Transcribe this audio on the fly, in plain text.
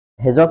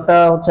হেজকটা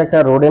হচ্ছে একটা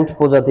রোডেন্ট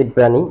প্রজাতির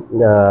প্রাণী।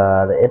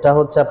 আর এটা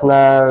হচ্ছে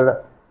আপনার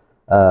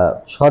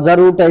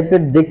সজারু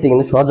টাইপের দেখতে,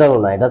 কিন্তু সজারু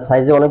না, এটা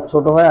সাইজে অনেক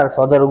ছোট হয় আর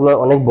সজারুগুলো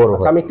অনেক বড়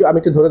হয়। আমি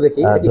একটু ধরে দেখি,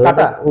 এটা কি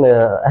কাটা?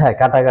 হ্যাঁ,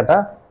 কাটা কাটা,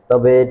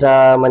 তবে এটা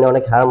মানে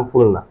অনেক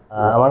হার্মফুল না।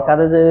 আমার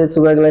কাছে যে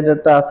সুগার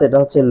গ্লাইডারটা আছে এটা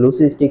হচ্ছে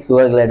লুসি স্টিক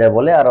সুগার গ্লাইডার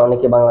বলে, আর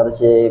অনেকে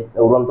বাংলাদেশে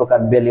উড়ন্ত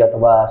কাঠবিড়ালি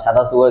অথবা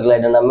সাদা সুগার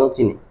গ্লাইডার নামেও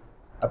চিনি।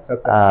 আচ্ছা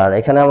আচ্ছা। আর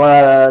এখানে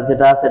আমার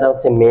যেটা আছে এটা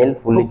হচ্ছে মেল,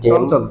 ফুলি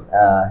টেম।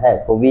 হ্যাঁ,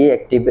 খুবই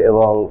অ্যাক্টিভ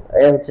এবং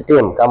এ হচ্ছে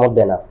টেম, কামড়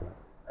দেয় না।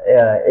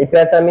 এই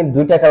পেয়ারটা আমি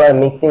দুইটা কালার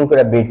মিক্সিং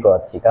করে ব্রিড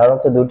করাচ্ছি, কারণ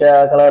হচ্ছে দুইটা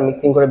কালার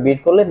মিক্সিং করে ব্রিড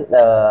করলে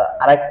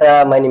আরেকটা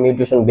মানে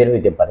মিউটেশন বের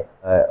হইতে পারে।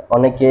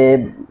 অনেকে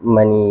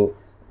মানে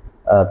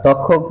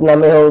তক্ষক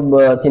নামেও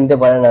চিনতে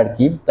পারেন আর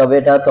কি, তবে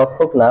এটা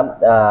তক্ষক না।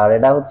 আর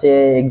এটা হচ্ছে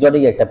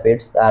এক্সোটিক একটা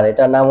পেটস, আর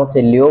এটার নাম হচ্ছে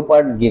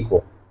লিওপার্ড গেকো।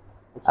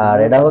 আর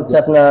এটা হচ্ছে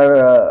আপনার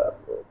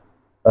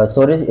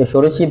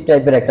সরীসৃপ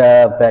টাইপের একটা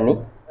প্রাণী।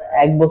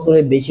 1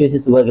 বছরের বেশি হয়েছে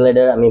সুগার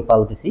গ্লাইডার আমি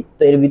পালতেছি,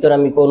 তো এর ভিতর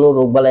আমি কোনো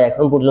রোগবালাই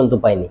এখন পর্যন্ত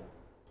পাইনি।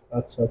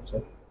 আচ্ছা আচ্ছা।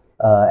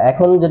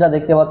 এখন যেটা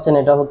দেখতে পাচ্ছেন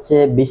এটা হচ্ছে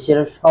বিশ্বের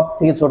সব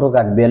থেকে ছোট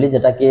কাঠবিড়ালি,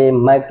 যেটাকে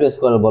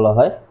মাইক্রোস্কোয়াল বলা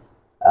হয়।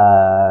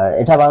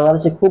 এটা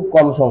বাংলাদেশে খুব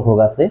কম সংখ্যক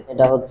আছে।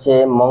 এটা হচ্ছে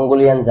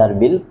মঙ্গোলিয়ান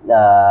জারবিল।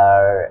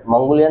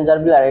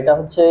 আর এটা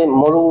হচ্ছে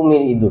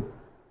মরুভূমির ইঁদুর।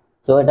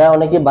 তো এটা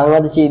অনেকে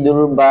বাংলাদেশি ইঁদুর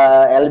বা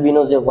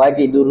অ্যালবিনো যে হোয়াইট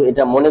ইঁদুর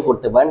এটা মনে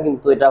করতে পারেন,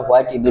 কিন্তু এটা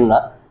হোয়াইট ইঁদুর না।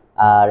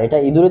 আর এটা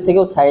ইঁদুরের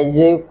থেকেও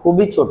সাইজে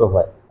খুবই ছোট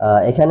হয়।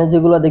 এখানে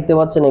যেগুলো দেখতে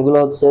পাচ্ছেন এগুলো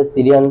হচ্ছে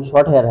সিরিয়ান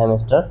শর্ট হেয়ার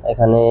হ্যামস্টার।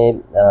 এখানে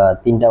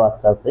 3টা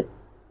বাচ্চা আছে,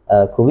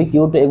 খুবই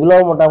কিউট।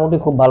 এগুলোও মোটামুটি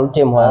খুব ভালো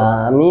টেম হয়।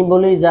 আমি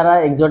বলি যারা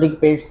এক্সোটিক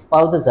পেটস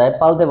পালতে চায়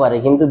পালতে পারে,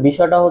 কিন্তু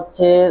বিষয়টা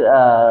হচ্ছে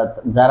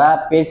যারা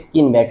পেটস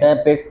কিনবে, একটা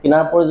পেটস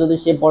কেনার পরে যদি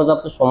সে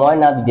পর্যাপ্ত সময়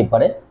না দিতে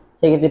পারে,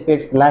 সেক্ষেত্রে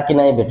পেটস না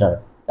কেনাই বেটার,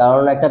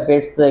 কারণ একটা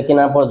পেটস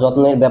কেনার পর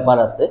যত্নের ব্যাপার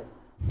আছে।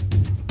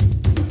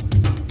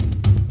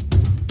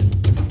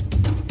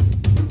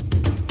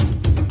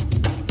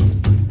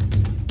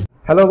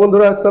 হ্যালো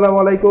বন্ধুরা, আসসালামু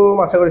আলাইকুম।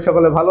 আশা করি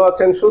সকলে ভালো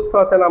আছেন, সুস্থ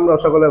আছেন। আমরা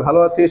সকলে ভালো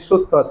আছি,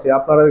 সুস্থ আছি।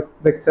 আপনারা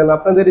দেখছেন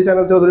আপনাদেরই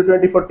চ্যানেল চৌধুরী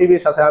 24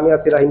 টিভির সাথে আমি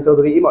আছি রাহিম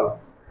চৌধুরী ইমন।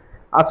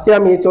 আজকে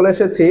আমি চলে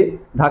এসেছি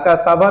ঢাকা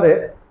সাভারে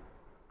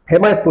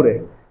হেমায়তপুরে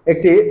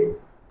একটি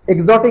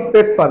এক্সোটিক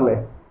পেটস ফার্মে।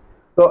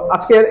 তো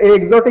আজকের এই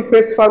এক্সোটিক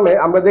পেটস ফার্মে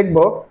আমরা দেখব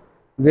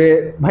যে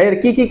ভাইয়ের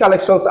কি কি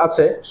কালেকশনস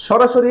আছে।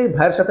 সরাসরি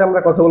ভাইয়ের সাথে আমরা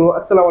কথা বলবো।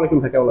 আসসালামু আলাইকুম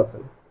ভাই, কেমন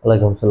আছেন?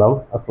 ওয়ালাইকুম আসসালাম।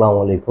 আসসালামু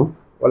আলাইকুম।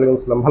 ওয়ালাইকুম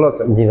আসসালাম, ভালো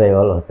আছেন? জি ভাই,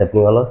 ভালো আছি। আপনি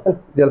ভালো আছেন?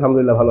 জি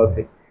আলহামদুলিল্লাহ ভালো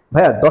আছি।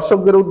 ভাইয়া,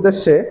 দর্শকদের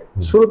উদ্দেশ্যে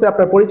শুরুতে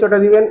আপনার পরিচয়টা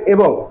দিবেন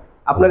এবং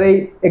আপনার এই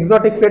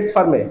এক্সোটিক পেটস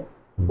ফার্মে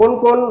কোন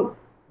কোন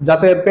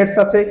জাতের পেটস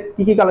আছে,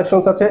 কি কি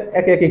কালেকশনস আছে,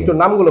 একে একে একটু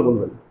নামগুলো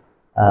বলবেন।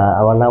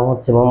 আমার নাম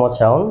হচ্ছে মোহাম্মদ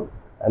শাওন,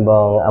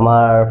 এবং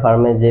আমার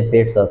ফার্মে যে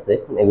পেটস আছে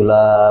এগুলা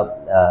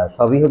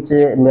সবই হচ্ছে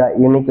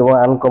ইউনিক এবং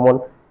আনকমন,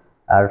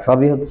 আর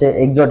সবই হচ্ছে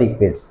এক্সোটিক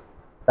পেটস।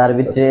 তার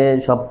ভিতরে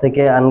সব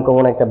থেকে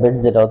আনকমন একটা পেটস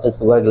যেটা হচ্ছে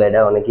সুগার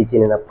গ্লাইডার, অনেকেই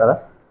চিনেন আপনারা।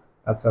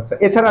 আচ্ছা আচ্ছা।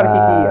 এছাড়া আর কি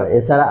কি আছে?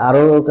 এছাড়া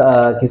আরো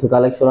কিছু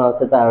কালেকশন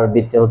আছে। তার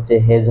ভিতরে হচ্ছে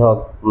হেজহগ,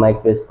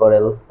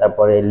 মাইক্রোস্কোরেল,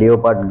 তারপরে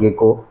লিওপার্ড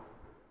গেকো,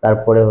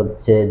 তারপরে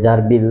হচ্ছে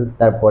জারবিল,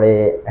 তারপরে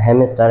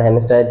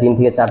হ্যামস্টারের 3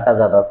 থেকে 4টা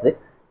জাত আছে।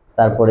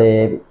 তারপরে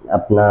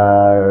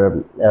আপনার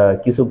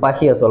কিছু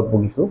পাখি আছে, অল্প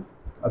কিছু।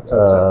 আচ্ছা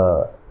আচ্ছা।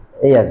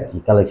 এই আর কি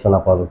কালেকশন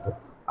আপাতত।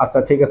 আচ্ছা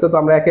ঠিক আছে, তো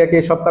আমরা একে একে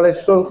সব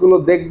কালেকশনস গুলো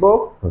দেখবো।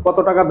 কত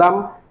টাকা দাম,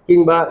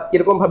 কিংবা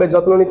কিরকম ভাবে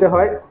যত্ন নিতে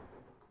হয়,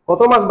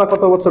 কত মাস বা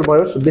কত বছর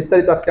বয়স,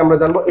 বিস্তারিত আজকে আমরা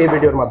জানবো এই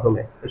ভিডিওর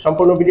মাধ্যমে।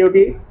 সম্পূর্ণ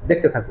ভিডিওটি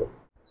দেখতে থাকুন।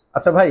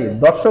 আচ্ছা ভাই,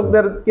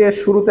 দর্শকদেরকে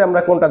শুরুতে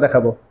আমরা কোনটা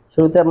দেখাবো?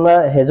 শুরুতে আমরা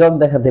হেজহগ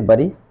দেখাতে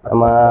পারি।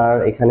 আমার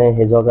এখানে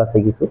হেজহগ আছে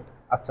কিছু।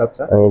 আচ্ছা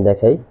আচ্ছা, আমি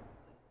দেখাই।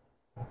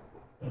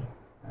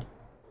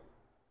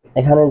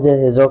 এখানে যে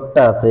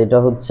হেজহগটা আছে এটা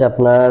হচ্ছে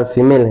আপনার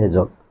ফিমেল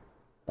হেজহগ।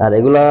 আর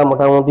এগুলা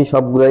মোটামুটি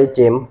সবগুলাই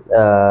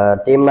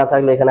টেম না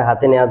থাকলে এখানে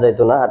হাতে নেওয়া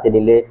যাইতো না। হাতে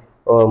নিলে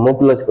মুখ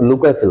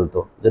লুকায় ফেলতো।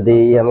 যদি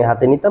আমি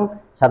হাতে নিতাম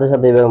সাথে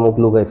সাথে এভাবে মুখ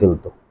লুকায়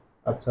ফেলতো।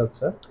 আচ্ছা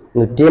আচ্ছা।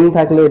 কিন্তু টেম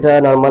থাকলে এটা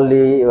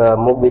নরমালি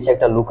মুখ বেশি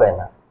একটা লুকায়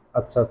না।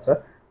 আচ্ছা আচ্ছা।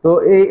 তো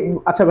এই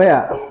আচ্ছা ভাইয়া,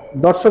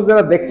 দর্শক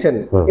যারা দেখছেন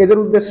এদের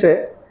উদ্দেশ্যে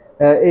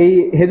এই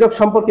হেজক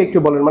সম্পর্কে একটু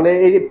বলেন। মানে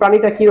এই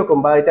প্রাণীটা কি রকম,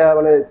 বা এটা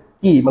মানে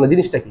কি, মানে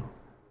জিনিসটা কি?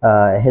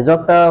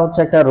 হেজকটা হচ্ছে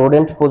একটা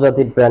রোডেন্ট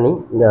প্রজাতির প্রাণী।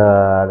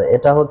 আর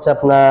এটা হচ্ছে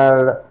আপনার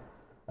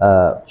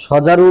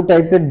সজারু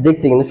টাইপের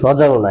দেখতে, কিন্তু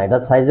সজারু না, এটা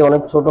সাইজে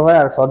অনেক ছোট হয়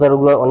আর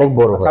সজারুগুলো অনেক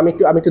বড় হয়।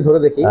 আমি একটু ধরে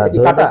দেখি, এটা কি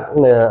কাটা?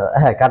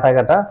 হ্যাঁ, কাটা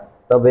কাটা,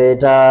 তবে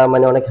এটা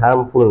মানে অনেক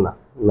হার্মফুল না।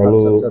 মানে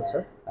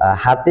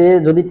হাতে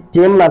যদি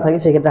টেম না থাকে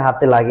সেক্ষেত্রে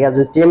হাতে লাগে, আর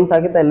যদি টেম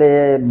থাকে তাহলে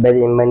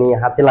মানে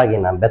হাতে লাগে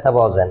না, ব্যথা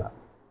পাওয়া যায় না।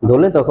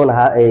 ধরলে তখন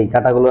এই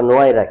কাটাগুলো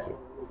নোয়াই রাখি।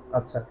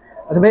 আচ্ছা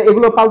আচ্ছা ভাই,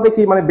 এগুলো পালতে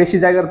কি মানে বেশি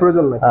জায়গার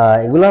প্রয়োজন নাকি?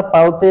 এগুলা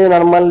পালতে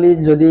নরমালি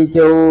যদি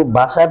কেউ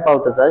বাসায়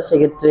পালতে চায়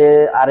সেক্ষেত্রে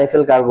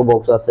আরএফএল কার্গো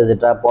বক্স আছে,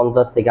 যেটা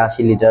 50 থেকে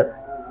 80 লিটার,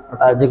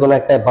 যে কোনো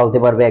একটাই পালতে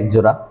পারবে এক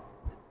জোড়া।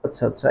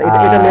 আচ্ছা আচ্ছা।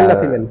 এটা মেল না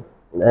ফিমেল?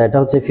 এটা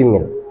হচ্ছে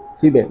ফিমেল।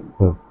 ফিমেল,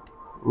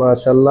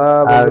 মাশাআল্লাহ।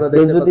 আর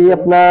কেউ যদি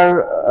আপনার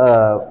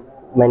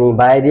মানে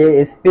বাইরে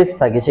স্পেস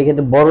থাকে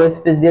সেক্ষেত্রে বড়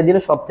স্পেস দিয়ে দিলে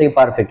সব থেকে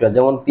পারফেক্ট হয়।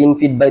 যেমন 3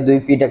 ফিট বাই 2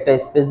 ফিট একটা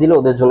স্পেস দিলে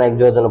ওদের জন্য এক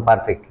জোড়ার জন্য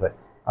পারফেক্ট হয়।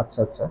 আচ্ছা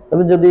আচ্ছা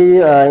তবে যদি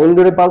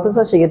ইনডোরে পালতে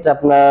চান সেক্ষেত্রে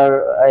আপনার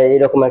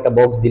এরকম একটা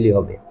বক্স দিলেই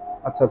হবে।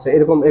 আচ্ছা আচ্ছা,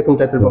 এরকম এরকম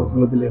টাইপের বক্স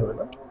গুলো দিলেই হবে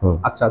না? হুম।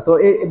 আচ্ছা, তো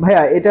এই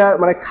ভাইয়া এটা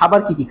মানে খাবার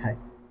কি কি খায়?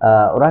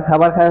 ওরা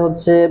খাবার খায়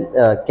হচ্ছে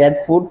ক্যাট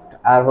ফুড,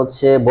 আর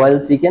হচ্ছে বয়েল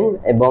চিকেন,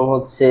 এবং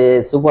হচ্ছে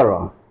সুপার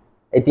রাম,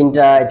 এই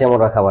তিনটা আইটেম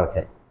ওরা খাবার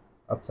খায়।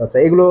 আচ্ছা আচ্ছা,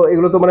 এগুলো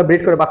এগুলো তো মানে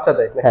ব্রিড করে বাচ্চা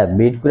দেয় নাকি? হ্যাঁ,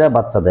 ব্রিড করে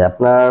বাচ্চা দেয়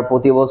আপনার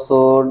প্রতি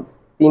বছর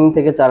 3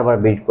 থেকে 4 বার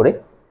ব্রিড করে।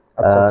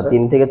 আচ্ছা আচ্ছা,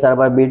 3 থেকে 4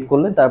 বার ব্রিড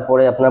করলে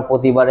তারপরে আপনার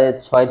প্রতিবারে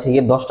 6 থেকে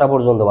 10টা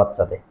পর্যন্ত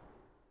বাচ্চা দেয়।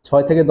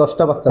 6 থেকে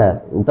 10টা বাচ্চা হ্যাঁ,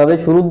 দেয়? তবে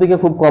শুরুর দিকে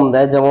খুব কম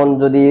দেয়, যেমন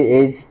যদি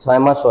এইজ 6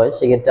 মাস হয়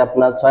সেক্ষেত্রে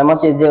আপনার 6 মাস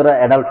এজে ওরা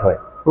অ্যাডাল্ট হয়।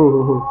 হুম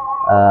হুম হুম।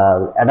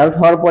 অ্যাডাল্ট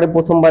হওয়ার পরে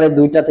প্রথমবারে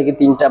 2 থেকে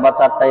 3 বা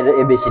 4টা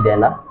এর বেশি দেয়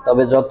না,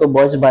 তবে যত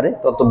বয়স বাড়ে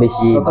তত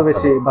বেশি তত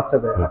বেশি বাচ্চা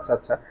দেয়। আচ্ছা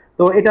আচ্ছা,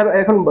 তো এটার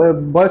এখন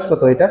বয়স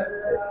কত এটার?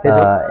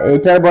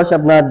 এইটার বয়স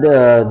আপনার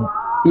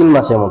 3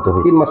 মাসের মতো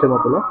হয়েছে। 3 মাসের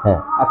মতো না? হ্যাঁ।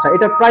 আচ্ছা,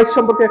 এটার প্রাইস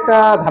সম্পর্কে একটা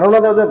ধারণা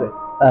দেওয়া যাবে?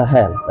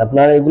 হ্যাঁ,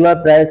 আপনার এগুলার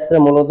প্রাইস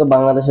মূলত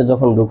বাংলাদেশে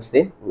যখন ঢুকছে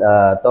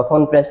তখন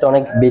প্রাইসটা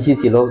অনেক বেশি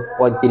ছিল,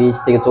 35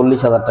 থেকে 40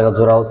 হাজার টাকা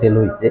জোড়াও সেল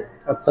হয়েছে।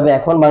 আচ্ছা তবে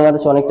এখন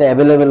বাংলাদেশে অনেকটা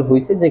অ্যাভেলেবেল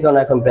হয়েছে, যে কারণে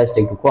এখন প্রাইসটা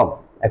একটু কম।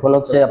 এখন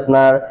হচ্ছে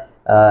আপনার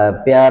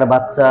পেয়ার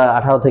বাচ্চা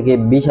 18 থেকে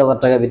 20 হাজার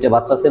টাকার ভিতরে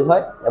বাচ্চা সেল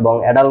হয়, এবং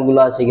অ্যাডাল্ট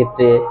গুলা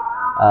সেক্ষেত্রে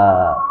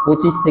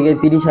 25 থেকে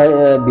 30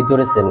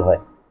 ভিতরে সেল হয়।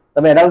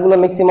 তবে অ্যাডাল্ট গুলো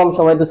ম্যাক্সিমাম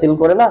সময় তো সেল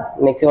করে না,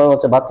 ম্যাক্সিমাম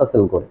হচ্ছে বাচ্চা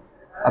সেল করে।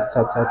 আচ্ছা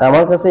আচ্ছা তা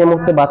আমার কাছে এই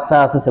মুহূর্তে বাচ্চা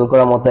আছে সেল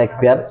করার মতো এক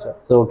পেয়ার,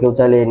 তো কেউ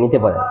চাইলে নিতে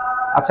পারে।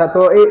 আচ্ছা,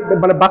 তো এই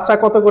মানে বাচ্চা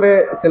কত করে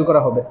সেল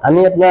করা হবে? আমি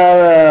আপনার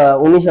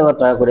 19 হাজার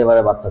টাকা করে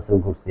এবারে বাচ্চা সেল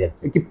করছি আর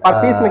কি। কি পার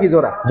পিস নাকি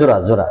জোড়া? জোড়া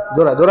জোড়া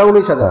জোড়া জোড়া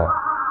 19,000।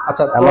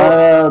 আচ্ছা, আমার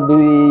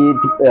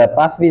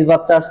 5 পিস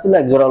বাচ্চা আসছিল,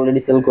 এক জোড়া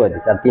অলরেডি সেল করে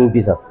দিছে, আর 3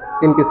 পিস আছে।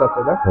 3 পিস আছে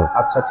না?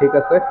 আচ্ছা ঠিক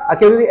আছে। আর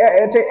কেউ যদি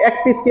এক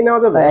পিস কি নেওয়া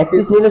যাবে? এক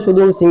পিস নিলে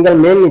শুধু সিঙ্গেল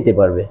মেল নিতে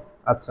পারবে।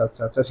 আচ্ছা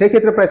আচ্ছা আচ্ছা, সেই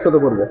ক্ষেত্রে প্রাইস কত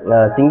পড়বে?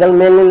 সিঙ্গেল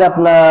মেল নিলে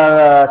আপনার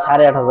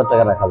 8,500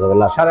 টাকা রাখা যাবে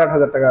লাস্ট।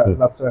 8,500 টাকা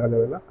লাস্ট রাখা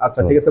যাবে না? আচ্ছা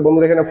ঠিক আছে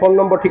বন্ধুরা, এখানে ফোন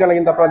নম্বর ঠিকানা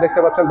কিন্তু আপনারা দেখতে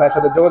পাচ্ছেন, ভাইয়ের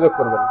সাথে যোগাযোগ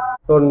করবেন।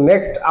 তো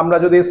নেক্সট আমরা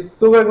যদি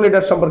সুগার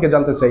গ্লিডার সম্পর্কে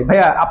জানতে চাই,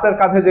 ভাইয়া আপনার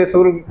কাঁধে যে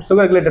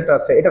সুগার গ্লিডারটা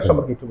আছে এটার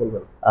সম্পর্কে একটু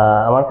বলবেন।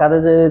 আমার কাছে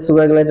যে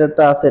সুগার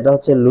গ্লাইডারটা আছে এটা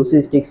হচ্ছে লুসি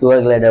স্টিক সুগার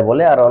গ্লাইডার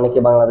বলে, আর অনেকে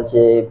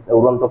বাংলাদেশে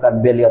উড়ন্ত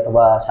কাঠবেলি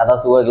অথবা সাদা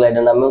সুগার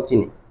গ্লাইডার নামেও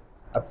চিনি।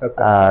 আচ্ছা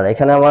আচ্ছা, আর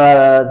এখানে আমার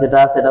যেটা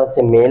আছে এটা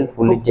হচ্ছে মেল,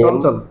 ফুলি টেম।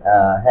 চঞ্চল।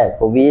 হ্যাঁ,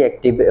 খুবই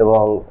অ্যাক্টিভ,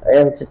 এবং এ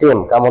হচ্ছে টেম,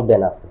 কামড়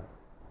দেয় না।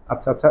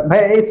 আচ্ছা আচ্ছা, ভাই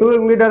এই সুগার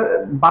গ্লিডার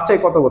বাঁচে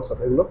কত বছর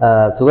এগুলো?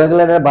 সুগার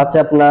গ্লাইডার বাচ্চা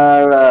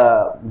আপনার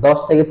 10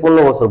 থেকে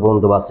 15 বছর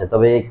পর্যন্ত বাচ্চে,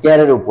 তবে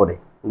কেয়ারের উপরে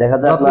দেখা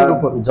যায়, আপনার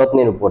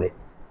যত্নের উপরে।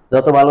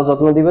 যত ভালো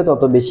যত্ন দিবে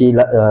তত বেশি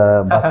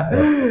বাঁচবে।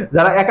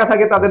 যারা একা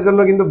থাকে তাদের জন্য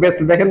কিন্তু বেস্ট।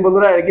 দেখেন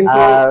বন্ধুরা, কিন্তু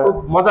খুব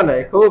মজা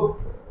নেয়, খুব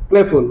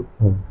প্লেফুল,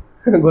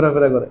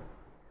 ঘোরাফেরা করে।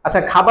 আচ্ছা,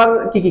 খাবার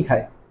কি কি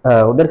খায়?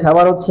 ওদের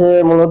খাবার হচ্ছে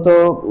মূলত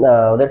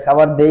ওদের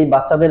খাবার দেই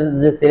বাচ্চাদের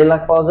যে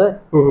সেরেলাক পাওয়া যায়,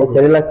 ওই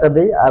সেরেলাকটা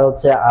দেই, আর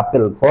হচ্ছে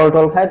আপেল, ফল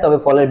টল খায়, তবে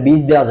ফলের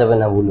বীজ দেওয়া যাবে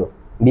না, বলো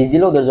বীজ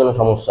দিলে ওদের জন্য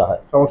সমস্যা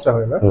হয়। সমস্যা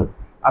হয় না?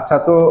 আচ্ছা,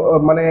 তো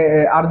মানে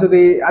আর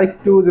যদি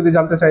আরেকটু যদি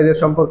জানতে চাই যে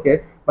সম্পর্কে,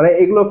 মানে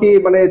এগুলো কি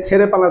মানে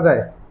ছেড়ে পালা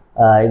যায়?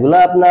 এগুলা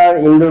আপনার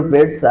ইনডোর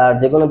পেটস, আর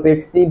যে কোনো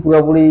পেটসই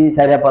পুরোপুরি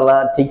ছাইড়া পালা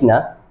ঠিক না,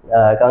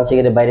 কারণ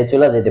সেক্ষেত্রে বাইরে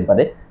চলে যেতে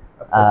পারে।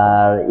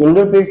 আর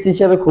ইনডোর পেটস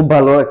হিসেবে খুব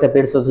ভালো একটা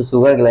পেটস হচ্ছে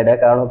সুগার গ্লাইডার,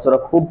 কারণ হচ্ছে ওরা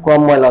খুব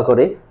কম ময়লা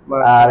করে,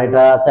 আর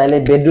এটা চাইলে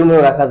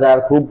বেডরুমেও রাখা যায়,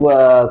 আর খুব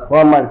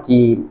কম আর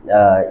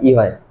কি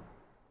হয়,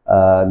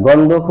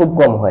 গন্ধ খুব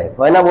কম হয়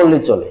না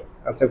বললেই চলে।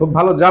 আচ্ছা, খুব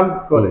ভালো জাম্প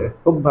করে,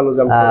 খুব ভালো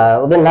জাম্প করে। আর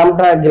ওদের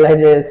নামটা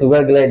গ্লাইডার,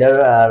 সুগার গ্লাইডার,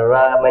 আর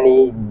ওরা মানে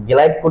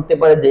গ্লাইড করতে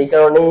পারে যেই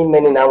কারণেই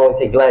মানে নাম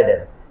হয়েছে গ্লাইডার,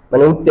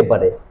 মানে উঠতে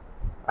পারে।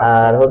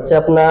 আর হচ্ছে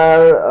আপনার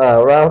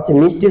ওরা হচ্ছে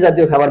মিষ্টি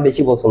জাতীয় খাবার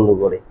বেশি পছন্দ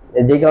করে,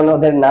 যে কারণে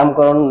ওদের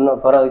নামকরণ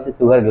করা হয়েছে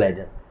সুগার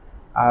গ্লাইডার।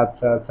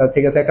 আচ্ছা আচ্ছা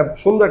ঠিক আছে, একটা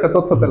সুন্দর একটা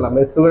তথ্য পেলাম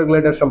এই সুগার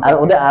গ্লাইডার সম্পর্কে। আর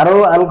ওদের আরো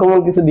আনকমন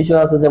কিছু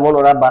বিষয় আছে, যেমন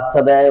ওরা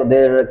বাচ্চা দেয়,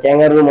 ওদের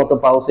ক্যাঙ্গারুর মতো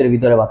পাউচের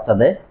ভিতরে বাচ্চা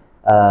দেয়,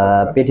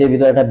 পেটের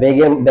ভিতরে একটা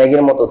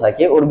ব্যাগের মতো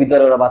থাকে, ওর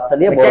ভিতরে ওরা বাচ্চা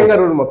দিয়ে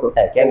ক্যাঙ্গারুর মতো।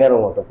 হ্যাঁ,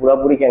 ক্যাঙ্গারুর মতো,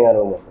 পুরোপুরি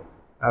ক্যাঙ্গারুর মতো।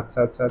 আচ্ছা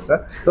আচ্ছা আচ্ছা,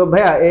 তো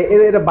ভাইয়া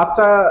এর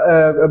বাচ্চা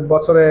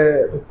বছরে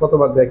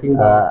কতবার দেয়?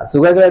 কিংবা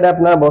সুগার গ্লাইডার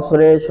আপনার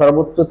বছরে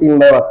সর্বোচ্চ 3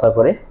 বার বাচ্চা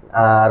করে,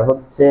 আর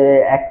হচ্ছে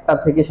একটা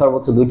থেকে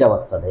সর্বোচ্চ 2টা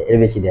বাচ্চা দেয়, এর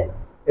বেশি দেয় না।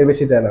 এর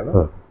বেশি দেয় না?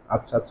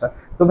 আচ্ছা আচ্ছা,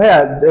 তো ভাইয়া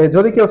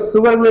যদি কেউ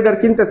সুগার গ্লাইডার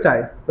কিনতে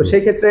চায় তো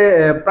সেই ক্ষেত্রে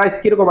প্রাইস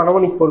কিরকম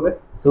আনুমানিক পড়বে?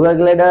 সুগার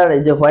গ্লাইডার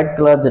এই যে হোয়াইট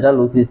কালার যেটা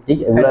লুসি স্টিক,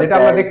 যেটা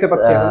আমরা দেখতে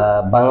পাচ্ছি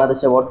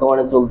বাংলাদেশে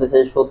বর্তমানে চলতেছে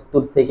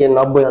 70 থেকে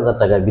 90 হাজার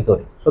টাকার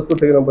ভিতরে। 70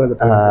 থেকে 90 হাজার?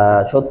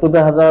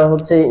 70 হাজার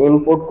হচ্ছে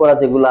ইম্পোর্ট করা,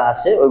 যেগুলো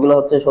আসে ওইগুলো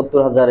হচ্ছে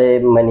 70,000-এ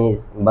মানে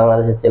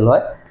বাংলাদেশে সেল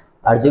হয়,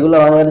 আর যেগুলো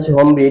বাংলাদেশে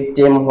হোম ব্রিড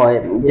টেম হয়,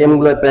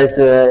 টেমগুলোর প্রাইস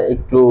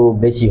একটু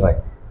বেশি হয়।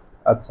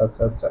 আচ্ছা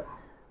আচ্ছা আচ্ছা,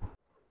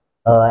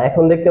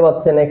 এখন দেখতে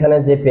পাচ্ছেন এখানে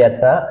যে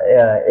পেয়ারটা,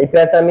 এই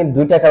পেয়ারটা আমি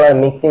 2টা কালার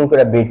মিক্সিং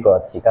করে ব্রিড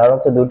করাচ্ছি, কারণ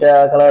হচ্ছে 2টা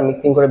কালার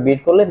মিক্সিং করে ব্রিড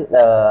করলে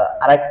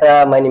আরেকটা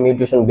মানে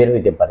মিউটেশন বের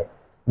হইতে পারে,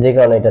 যে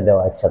কারণে এটা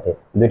দেওয়া একসাথে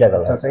 2টা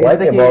কালার,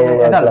 হোয়াইট এবং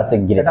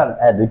ক্লাসিক গ্রে।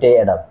 হ্যাঁ, 2টাই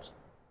অ্যাডাল্ট,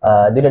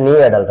 2টা নিউ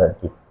অ্যাডাল্ট আর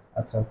কি।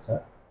 আচ্ছা আচ্ছা,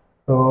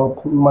 তো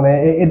মানে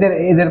এদের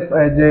এদের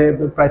যে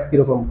প্রাইস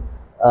কিরকম?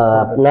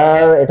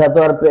 আপনার এটা তো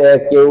আর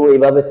কেউ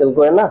এইভাবে সেল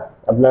করে না,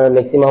 আপনার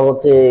ম্যাক্সিমাম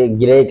হচ্ছে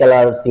গ্রে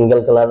কালার,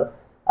 সিঙ্গেল কালার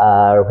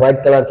আর হোয়াইট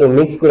কালার কেউ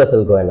মিক্স করে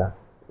সেল করে না।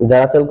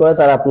 যারা সেল করে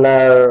তারা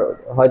আপনার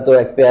হয়তো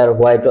এক পেয়ার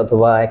হোয়াইট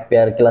অথবা এক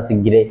পেয়ার ক্লাসিক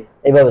গ্রে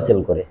এইভাবে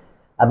সেল করে।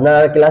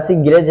 আপনার ক্লাসিক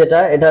গ্রে যেটা,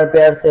 এটার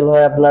পেয়ার সেল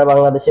হয় আপনার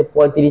বাংলাদেশে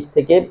 35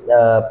 থেকে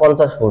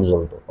 50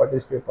 পর্যন্ত।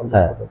 35 থেকে 50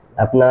 হ্যাঁ, পর্যন্ত।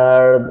 আপনার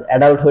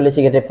অ্যাডাল্ট হলে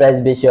সেক্ষেত্রে প্রাইস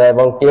বেশি হয়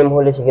এবং টেম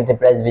হলে সেক্ষেত্রে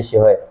প্রাইস বেশি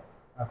হয়।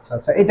 আচ্ছা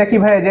আচ্ছা, এটা কি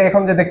ভাই যে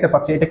এখন যে দেখতে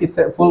পাচ্ছি এটা কি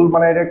ফুল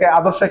মানে এটাকে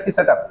আদর্শ একটি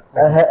সেটআপ?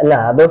 হ্যাঁ, না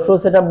আদর্শ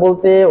সেটআপ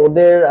বলতে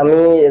ওদের আমি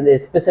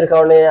স্পেসের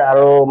কারণে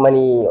আরো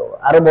মানে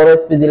আরো বড়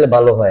স্পেস দিলে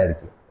ভালো হয় আর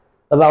কি,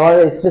 তবে আমার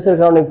স্পেসের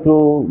কারণে একটু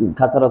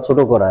খাঁচাটা ছোট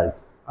করা আর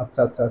কি। আচ্ছা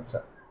আচ্ছা আচ্ছা,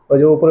 ওই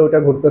যে উপরে ওটা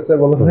ঘুরতেছে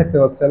বলে দেখতে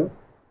পাচ্ছেন,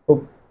 খুব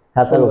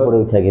খাঁচার উপরে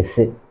উঠে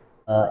গেছে।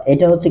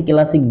 এটা হচ্ছে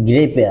ক্লাসিক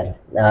গ্রে পেয়ার,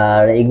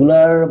 আর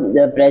এগুলার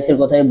প্রাইসের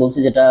কথাই বলছি,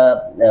 যেটা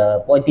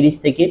 35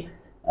 থেকে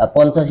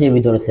 50 এর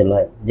ভিতরে সেল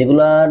হয়।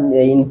 যেগুলা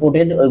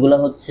ইম্পোর্টেড ওইগুলা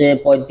হচ্ছে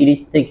 35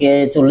 থেকে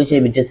 40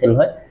 এর ভিতরে সেল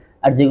হয়,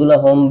 আর যেগুলা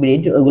হোম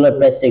ব্রিড ওইগুলার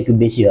প্রাইসটা একটু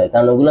বেশি হয়,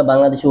 কারণ ওগুলা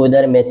বাংলাদেশে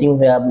ওয়েদারে ম্যাচিং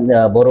হয়ে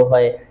বড়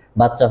হয়,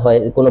 বাচ্চা হয়,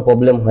 কোনো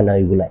প্রবলেম হয় না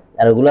ওইগুলায়,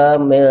 আর ওগুলা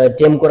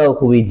টেম করাও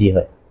খুব ইজি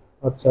হয়।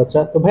 আচ্ছা আচ্ছা,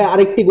 তো ভাই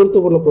আরেকটি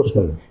গুরুত্বপূর্ণ প্রশ্ন,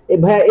 এই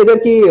ভাই এদের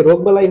কি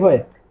রোগবালাই হয়?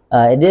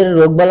 এদের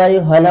রোগবালাই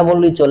হয় না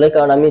বললেই চলে,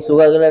 কারণ আমি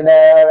সুগার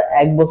গ্লাইডার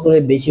 1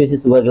 বছরের বেশি হয়েছে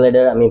সুগার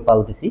গ্লাইডার আমি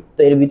পালতেছি, তো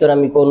এর ভিতরে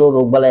আমি কোনো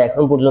রোগবালাই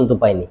এখন পর্যন্ত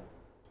পাইনি।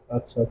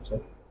 আচ্ছা আচ্ছা,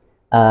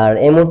 আর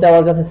এই মুহূর্তে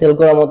আমার কাছে সেল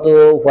করার মতো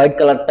হোয়াইট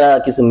কালারটা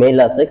কিছু মেল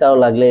আছে, কারো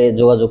লাগলে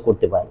যোগাযোগ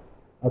করতে পারেন।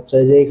 আচ্ছা,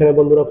 এই যে এখানে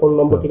বন্ধুরা ফোন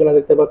নম্বর ঠিকানা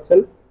দেখতে পাচ্ছেন,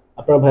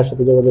 আপনারা ভাইয়ের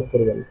সাথে যোগাযোগ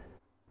করবেন।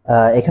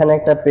 এখানে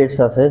একটা পেটস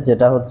আছে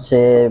যেটা হচ্ছে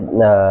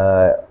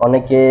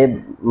অনেকে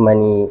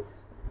মানে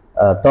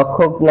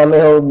তক্ষক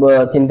নামেও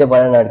চিনতে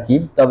পারেন আর কি,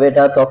 তবে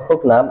এটা তক্ষক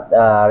না,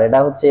 আর এটা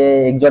হচ্ছে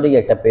এক্সোটিক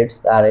একটা পেটস,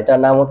 আর এটার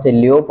নাম হচ্ছে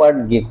লিওপার্ড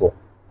গেকো।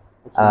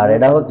 আর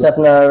এটা হচ্ছে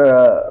আপনার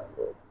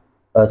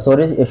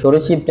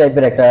সরীসৃপ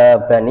টাইপের একটা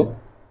প্রাণী।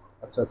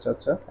 আচ্ছা আচ্ছা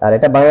আচ্ছা, আর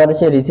এটা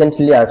বাংলাদেশে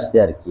রিসেন্টলি আসছে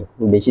আর কি,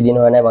 বেশি দিন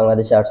হয় না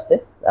বাংলাদেশে আসছে,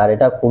 আর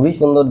এটা খুবই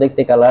সুন্দর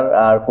দেখতে কালার,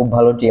 আর খুব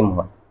ভালো টিম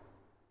হয়।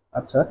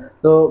 আচ্ছা,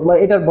 তো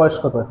এটার বয়স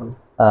কত এখন?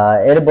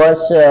 এর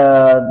বয়স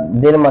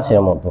 1.5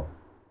 মাসের মতো।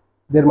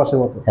 1.5 মাসের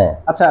মতো? হ্যাঁ।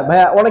 আচ্ছা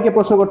ভাইয়া, অনেকে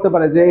প্রশ্ন করতে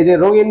পারে যে এই যে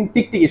রঙিন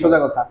টিকটিকি, সোজা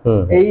কথা,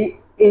 এই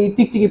এই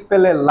টিকটিকি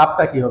পেলে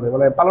লাভটা কি হবে,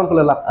 মানে পালন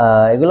করলে লাভ?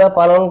 এগুলা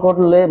পালন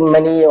করলে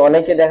মানে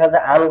অনেকে দেখা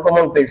যায়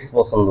আনকমন পেটস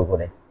পছন্দ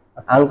করে,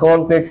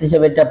 আনকমন পেটস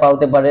হিসেবে এটা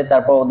পালতে পারে।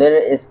 তারপর ওদের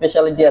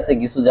স্পেশালিটি আছে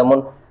কিছু, যেমন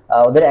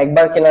ওদের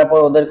একবার কেনার পর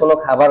ওদের কোনো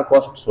খাবার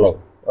কষ্ট নেই,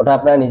 ওটা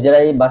আপনারা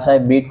নিজেরাই বাসায়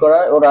ব্রিড করা,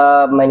 ওরা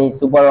মানে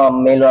সুপার ওয়াম,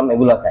 মেল ওয়াম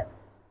এগুলো খায়,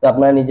 তো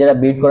আপনারা নিজেরা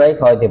ব্রিড করাই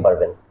খাওয়াইতে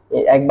পারবেন,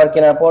 একবার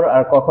কেনার পর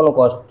আর কখনো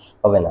কষ্ট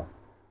হবে না।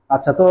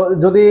 আচ্ছা, তো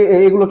যদি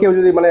এগুলো কেউ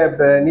যদি মানে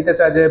নিতে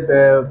চায় যে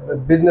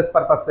বিজনেস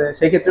পারপাসে,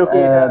 সেই ক্ষেত্রেও কি?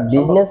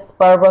 বিজনেস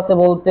পারপাসে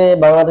বলতে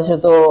বাংলাদেশে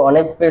তো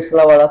অনেক পেটস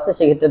লাভার আছে,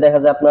 সেক্ষেত্রে দেখা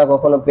যায় আপনারা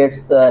কখনো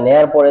পেটস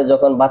নেয়ার পরে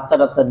যখন বাচ্চা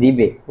টাচ্চা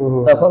দিবে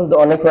তখন তো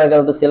অনেক হয়ে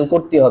গেল, তো সেল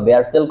করতে হবে,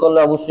 আর সেল করলে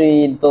অবশ্যই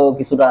তো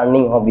কিছুটা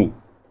আর্নিং হবেই।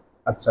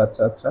 আচ্ছা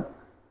আচ্ছা আচ্ছা,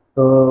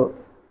 তো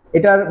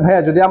এটার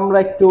ভাইয়া যদি আমরা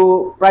একটু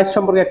প্রাইস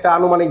সম্পর্কে একটা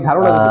আনুমানিক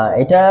ধারণা দিতে চাই।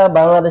 এটা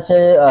বাংলাদেশে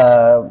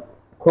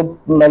খুব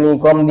মানে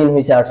কম দিন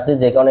হয়েছে আসছে,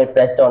 যে কারণে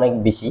প্রাইসটা অনেক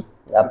বেশি।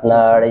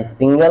 আপনার এই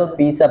সিঙ্গেল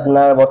পিস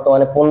আপনার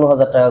বর্তমানে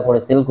 15,000 টাকা করে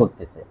সেল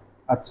করতেছে।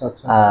 আচ্ছা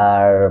আচ্ছা,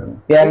 আর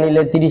পেয়ার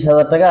নিলে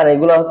 30,000 টাকা, আর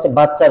এগুলো হচ্ছে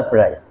বাচ্চার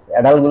প্রাইস,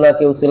 অ্যাডাল্ট গুলা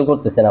কেউ সেল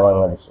করতেছে না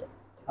বাংলাদেশে।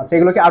 আচ্ছা,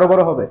 এগুলো কি আরো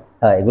বড় হবে?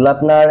 হ্যাঁ, এগুলো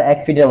আপনার 1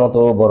 ফিটের মতো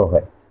বড়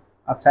হয়।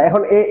 আচ্ছা,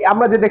 এখন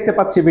আমরা যে দেখতে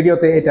পাচ্ছি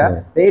ভিডিওতে,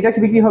 এটা কি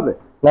বিক্রি হবে?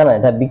 না না,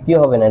 এটা বিক্রি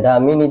হবে না, এটা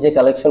আমি নিজে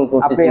কালেকশন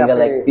করছি সিঙ্গেল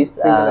 1 পিস,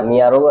 আমি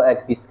আরো 1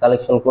 পিস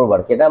কালেকশন করব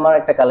আর কি, এটা আমার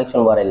একটা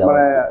কালেকশন বাড়াইলাম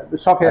মানে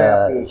শখে,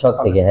 শখ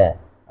থেকে। হ্যাঁ,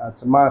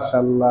 আচ্ছা,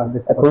 মাশাআল্লাহ,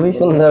 খুবই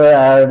সুন্দর,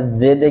 আর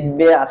যে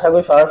দেখবে আশা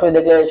করি সরাসরি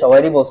দেখলে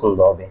সবারই পছন্দ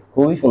হবে,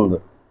 খুবই সুন্দর।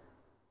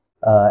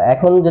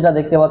 এখন যেটা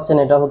দেখতে পাচ্ছেন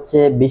এটা হচ্ছে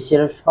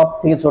বিশ্বের সব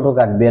থেকে ছোট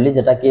কাঠবিড়ালি,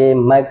 যেটাকে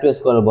মাইক্রো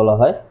স্কোয়াল বলা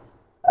হয়।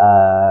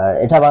 আর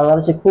এটা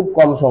বাংলাদেশে খুব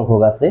কম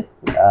সংখ্যক আছে,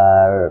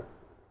 আর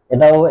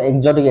এটাও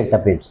এক্সোটিক একটা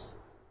পেটস।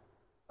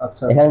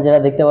 আচ্ছা, এখানে যেটা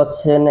দেখতে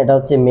পাচ্ছেন এটা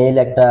হচ্ছে মেল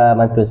একটা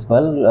মাইক্রো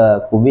স্কোয়াল,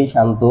 খুবই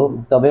শান্ত,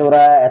 তবে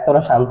ওরা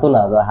এতটা শান্ত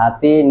না,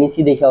 হাতে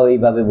নিচি দেখে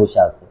ওইভাবে বসে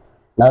আছে,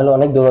 না হলে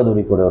অনেক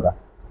দৌড়াদৌড়ি করে ওরা।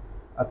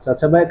 আচ্ছা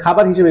আচ্ছা ভাই,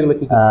 খাবার হিসেবে এগুলো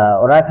কি?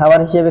 ওরা খাবার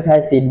হিসেবে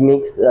খায় সিড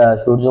মিক্স,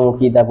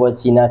 সূর্যমুখী, তারপরে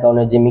চীনা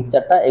কাউনের যে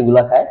মিক্সচারটা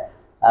এগুলা খায়,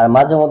 আর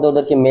মাঝে মধ্যে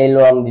ওদেরকে মেল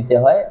ওয়ার্ম দিতে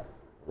হয়,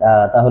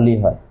 তাহলেই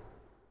হয়।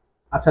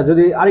 আচ্ছা,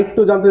 যদি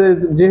আরেকটু জানতে,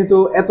 যেহেতু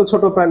এত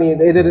ছোট প্রাণী,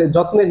 এদের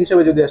যত্নের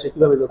হিসেবে যদি আসে,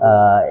 কিভাবে যত্ন?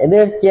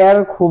 এদের কেয়ার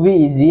খুবই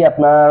ইজি,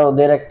 আপনার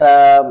ওদের একটা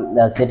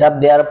সেটআপ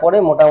দেওয়ার পরে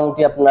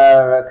মোটামুটি আপনার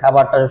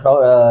খাবারটা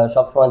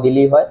সবসময়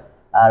দিলেই হয়,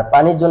 আর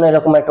পানির জন্য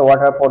এরকম একটা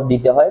ওয়াটার পট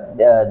দিতে হয়,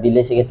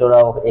 দিলে সেক্ষেত্রে ওরা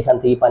এখান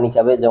থেকে পানি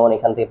খাবে, যেমন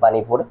এখান থেকে পানি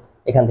পড়ে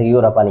এখান থেকে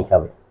ওরা পানি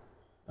খাবে।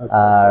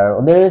 আর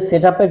ওদের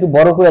সেটআপটা একটু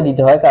বড় করে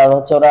দিতে হয়, কারণ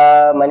হচ্ছে ওরা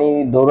মানে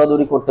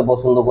দৌড়াদৌড়ি করতে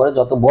পছন্দ করে,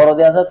 যত বড়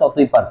দেওয়া যায়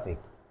ততই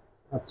পারফেক্ট।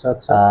 আচ্ছা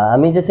আচ্ছা,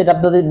 আমি যে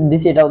সেটআপটা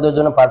দিছি এটা ওদের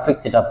জন্য পারফেক্ট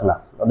সেটআপ না,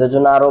 ওদের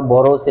জন্য আরো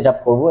বড় সেটআপ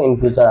করব ইন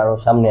ফিউচার, আরো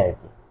সামনে আর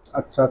কি।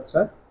 আচ্ছা আচ্ছা,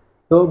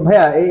 তো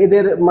ভাইয়া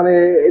এদের মানে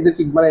এদের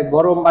কি মানে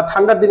গরম বা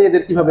ঠান্ডার দিনে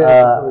এদের কিভাবে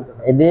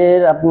এদের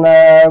আপনার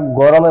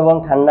গরম এবং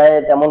ঠান্ডায়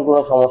তেমন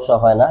কোনো সমস্যা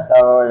হয় না,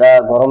 কারণ এরা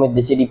গরমের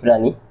দেশেরই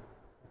প্রাণী,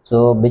 তো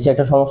বেশি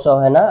একটা সমস্যা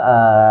হয় না।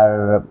 আর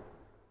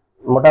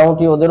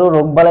মোটামুটি ওদেরও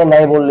রোগবালাই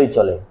নাই বললেই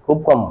চলে, খুব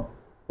কম।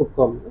 খুব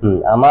কম?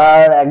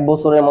 আমার 1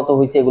 বছরের মতো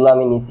হয়েছে এগুলো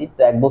আমি নিছি,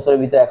 তো 1 বছরের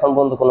ভিতরে এখন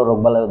পর্যন্ত কোনো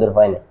রোগবালাই ওদের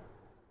হয় না।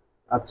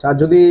 আচ্ছা,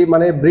 যদি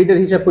মানে ব্রিডের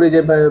হিসাব করি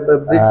যে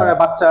ব্রিড করে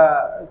বাচ্চা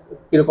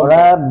কিরকম?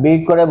 ওরা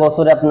ব্রিড করে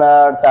বছরে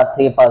আপনার 4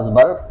 থেকে 5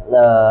 বার।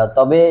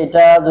 তবে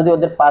এটা যদি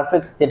ওদের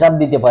পারফেক্ট সেটআপ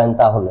দিতে পারেন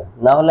তাহলে,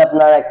 না হলে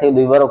আপনার 1 থেকে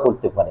 2 বারও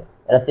করতে পারে।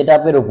 এটা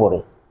সেটআপের উপরে,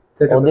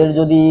 ওদের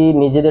যদি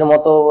নিজেদের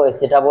মতো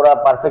সেটআপ ওরা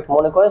পারফেক্ট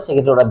মনে করে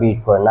সেক্ষেত্রে ওরা ব্রিড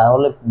করে, না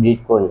হলে ব্রিড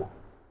করে না।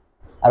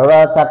 আর ওরা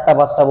 4টা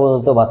 5টা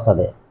পর্যন্ত বাচ্চা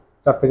দেয়।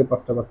 4 থেকে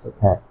 5টা বাচ্চা?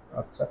 হ্যাঁ।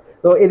 আচ্ছা,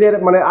 তো এদের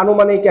মানে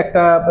আনুমানিক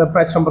একটা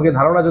প্রাইস সম্পর্কে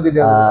ধারণা যদি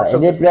দেন।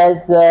 এদের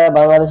প্রাইস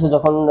বাংলাদেশে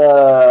যখন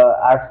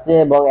আসছে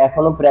এবং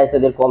এখনো প্রাইস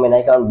এদের কমে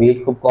নাই, কারণ ব্রিড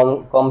খুব কম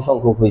কম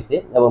সংখ্যক হয়েছে,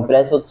 এবং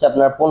প্রাইস হচ্ছে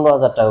আপনার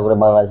 15,000 টাকা করে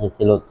বাংলাদেশে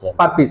সেল হচ্ছে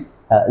পার পিস।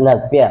 না,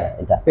 পেয়ার।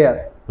 এটা পেয়ার?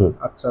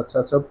 আচ্ছা আচ্ছা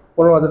আচ্ছা,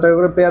 15,000 টাকা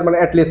করে পেয়ার, মানে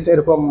অ্যাট লিস্ট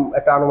এরকম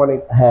একটা আনুমানিক।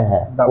 হ্যাঁ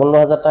হ্যাঁ,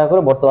 15,000 টাকা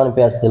করে বর্তমানে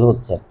পেয়ার সেল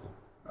হচ্ছে আর কি।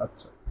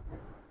 আচ্ছা,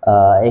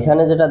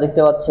 এখানে যেটা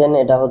দেখতে পাচ্ছেন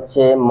এটা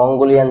হচ্ছে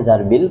মঙ্গোলিয়ান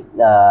জারবিল,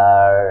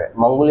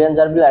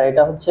 আর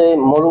এটা হচ্ছে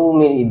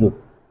মরুভূমির ইঁদুর।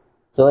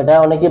 তো এটা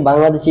অনেকে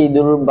বাংলাদেশি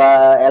ইঁদুর বা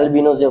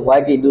অ্যালবিনো যে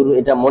হোয়াইট ইঁদুর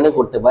এটা মনে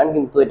করতে পারেন,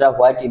 কিন্তু এটা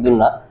হোয়াইট ইঁদুর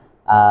না।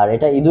 আর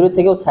এটা ইঁদুরের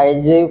থেকেও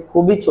সাইজে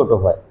খুবই ছোট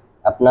হয়।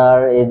 আপনার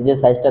এর যে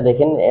সাইজটা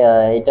দেখেন,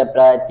 এটা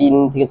প্রায় 3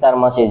 থেকে 4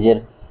 মাস এজের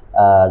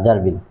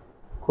জারবিল,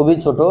 খুবই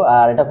ছোট।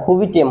 আর এটা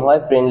খুবই টেম হয়,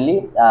 ফ্রেন্ডলি।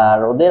 আর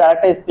ওদের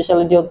আরেকটা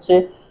স্পেশালিটি হচ্ছে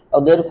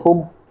ওদের খুব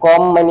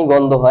কম মানে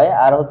গন্ধ হয়,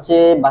 আর হচ্ছে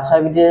বাসার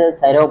ভিতরে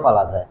সাইরাও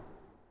পালা যায়।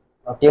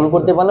 টেম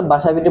করতে পারলে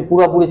বাসার ভিতরে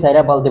পুরোপুরি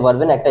সাইরা পালতে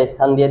পারবেন, একটা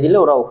স্থান দিয়ে দিলে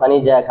ওরা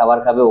ওখানেই যায় খাবার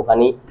খাবে,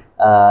 ওখানেই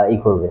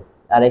করবে।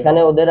 আর এখানে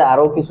ওদের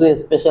আরো কিছু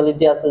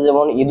স্পেশালিটি আছে,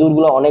 যেমন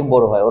ইঁদুরগুলো অনেক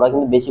বড় হয়, ওরা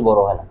কিন্তু বেশি বড়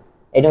হয় না।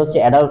 এটা হচ্ছে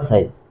অ্যাডাল্ট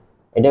সাইজ,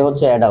 এটা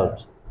হচ্ছে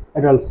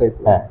অ্যাডাল্ট সাইজ।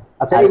 হ্যাঁ।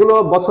 আচ্ছা, এগুলো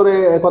বছরে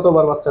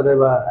কতবার বাচ্চা দেয়?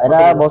 বা এরা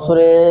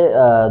বছরে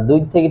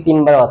 2 থেকে 3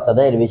 বার বাচ্চা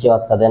দেয়, এর বেশি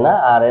বাচ্চা দেয় না।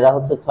 আর এরা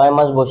হচ্ছে 6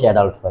 মাস বসে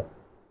অ্যাডাল্ট হয়।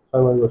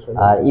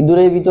 আর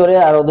ইঁদুরের ভিতরে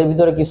আর ওদের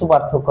ভিতরে কিছু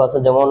পার্থক্য আছে,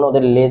 যেমন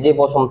ওদের লেজে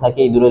পশম থাকে,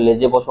 ইঁদুরের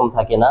লেজে পশম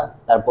থাকে না।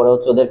 তারপরে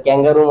হচ্ছে ওদের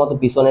ক্যাঙ্গারুর মতো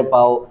পিছনে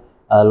পাও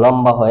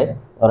লম্বা হয়,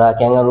 ওরা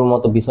ক্যাঙ্গারুর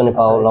মতো পিছনে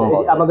পাও লম্বা।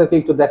 আমাদেরকে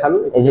একটু দেখান,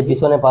 এই যে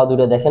পিছনে পা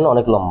দুটো দেখেন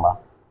অনেক লম্বা।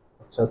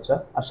 আচ্ছা আচ্ছা,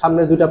 আর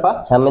সামনে দুইটা পা?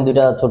 সামনে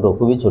দুইটা ছোট,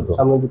 খুবই ছোট,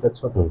 সামনে দুইটা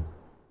ছোট,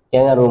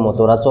 ক্যাঙ্গারুর মতো।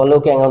 ওরা চলেও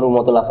ক্যাঙ্গারুর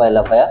মতো লাফায়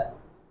লাফায়া।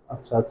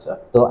 আচ্ছা আচ্ছা।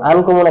 তো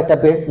আনকমন একটা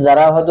পেটস,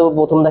 যারা হয়তো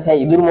প্রথম দেখায়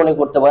ইঁদুর মনে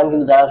করতে পারেন,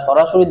 কিন্তু যারা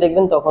সরাসরি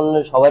দেখবেন তখন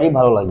সবারই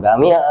ভালো লাগবে,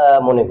 আমি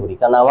মনে করি,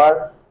 কারণ আমার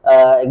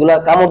এগুলা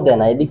কামড় দেয়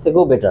না, এদিক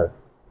থেকেও বেটার।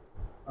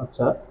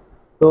 আচ্ছা,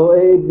 তো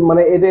এই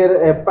মানে এদের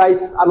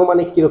প্রাইস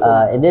আনুমানিক কিরকম?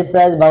 এদের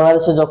প্রাইস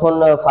বাংলাদেশে যখন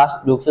ফার্স্ট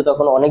ঢুকছে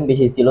তখন অনেক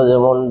বেশি ছিল,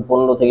 যেমন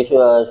 15 থেকে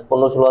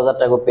 15-16 হাজার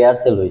টাকা পেয়ার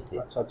সেল হয়েছে।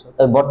 আচ্ছা আচ্ছা।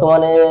 তো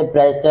বর্তমানে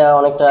প্রাইসটা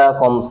অনেকটা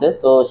কমছে,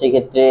 তো সেই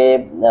ক্ষেত্রে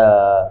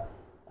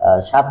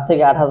 7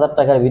 থেকে 8 হাজার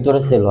টাকার ভিতরে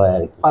সেল হয়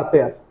আর কি, পার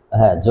পেয়ার?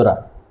 হ্যাঁ, জোড়া।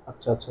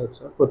 আচ্ছা আচ্ছা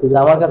আচ্ছা।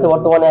 আমার কাছে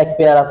বর্তমানে 1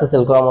 পেয়ার আছে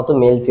সেল করার মতো,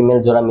 মেল ফিমেল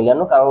জোড়া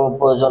মিলানো, কারো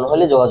প্রয়োজন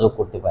হলে যোগাযোগ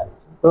করতে পারেন।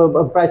 তো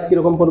প্রাইস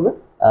কিরকম পড়বে?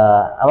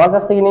 আমার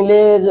কাছ থেকে নিলে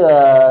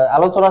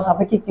আলোচনা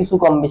সাপেক্ষে কিছু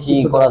কম বেশি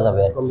করা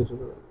যাবে।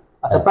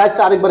 আচ্ছা,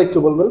 প্রাইসটা আরেকবার একটু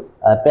বলবেন।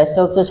 প্রাইসটা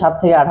হচ্ছে 7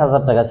 থেকে 8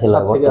 হাজার টাকা সেল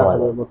হয় বর্তমানে।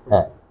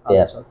 হ্যাঁ,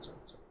 আচ্ছা আচ্ছা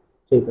আচ্ছা,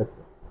 ঠিক আছে।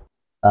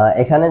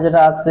 এখানে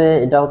যেটা আছে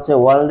এটা হচ্ছে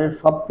ওয়ার্ল্ডের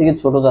সব থেকে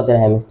ছোট জাতের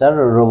হ্যামস্টার,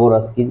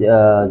 রোবোরাস্কি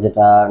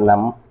যেটা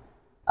নাম।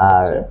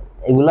 আর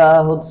এগুলা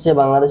হচ্ছে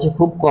বাংলাদেশে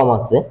খুব কম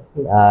আছে,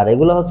 আর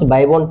এগুলা হচ্ছে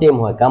বাইবন টেম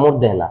হয়, কামড়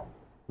দেয় না।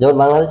 যেমন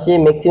বাংলাদেশে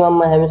ম্যাক্সিমাম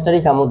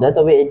হ্যামস্টারই কামড় দেয়,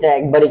 তবে এটা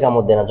একবারই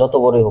কামড় দেয় না, যত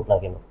বড়ই হোক না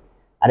কেন।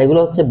 আর এগুলো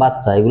হচ্ছে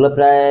বাচ্চা, এগুলো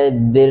প্রায়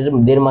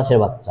দেড় মাসের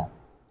বাচ্চা।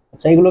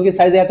 আচ্ছা, এগুলো কি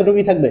সাইজে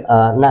এতটুকুই থাকবে?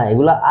 না,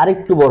 এগুলা আর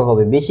একটু বড়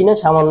হবে, বেশি না,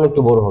 সামান্য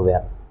একটু বড় হবে।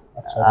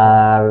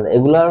 আর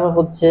এগুলার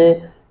হচ্ছে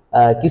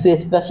কিছু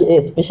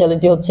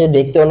স্পেশালিটি হচ্ছে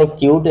দেখতে অনেক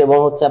কিউট, এবং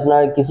হচ্ছে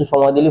আপনার কিছু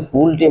সময় দিলে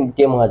ফুল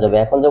টেম হয়ে যাবে।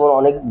 এখন যেমন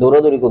অনেক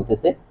দৌড়াদৌড়ি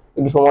করতেছে,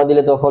 একটু সময়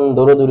দিলে তখন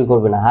দৌড়াদৌড়ি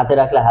করবে না, হাতে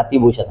রাখলে হাতি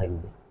বসে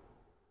থাকবে।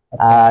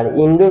 আর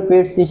ইনডোর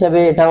পেটস হিসাবে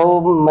এটাও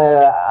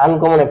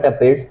আনকমন একটা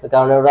পেটস,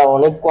 কারণ ওরা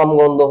অনেক কম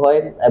গন্ধ হয়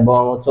এবং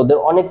হচ্ছে ওদের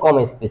অনেক কম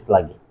স্পেস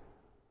লাগে।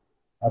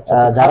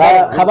 যারা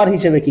খাবার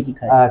হিসেবে কি কি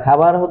খায়?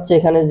 খাবার হচ্ছে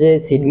এখানে যে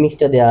সিড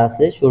মিক্সটা দেওয়া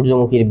আছে,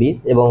 সূর্যমুখীর বীজ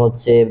এবং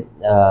হচ্ছে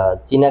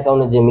চীনা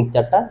কাউনের যে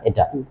মিক্সচারটা,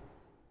 এটা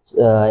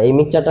এই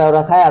মিক্সচারটা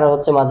ওরা খায়। আর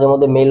হচ্ছে মাঝে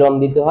মধ্যে মেলওয়াম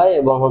দিতে হয়,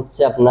 এবং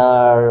হচ্ছে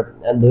আপনার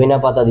ধইনা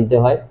পাতা দিতে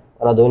হয়,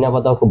 ওরা ধইনা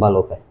পাতাও খুব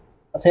ভালো খায়।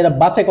 আচ্ছা, এরা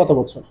বাঁচে কত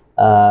বছর?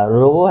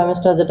 রোবো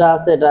হ্যামস্টার যেটা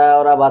আছে এটা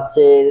ওরা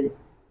বাঁচে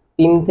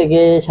 3 থেকে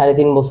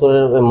 3.5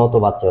 বছরের মতো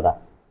বাঁচে ওরা।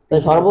 তো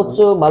সর্বোচ্চ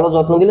ভালো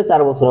যত্ন দিলে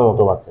 4 বছরের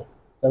মতো বাঁচে।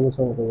 4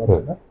 বছরের মতো বাঁচে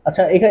না?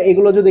 আচ্ছা,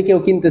 এগুলো যদি কেউ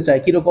কিনতে চায়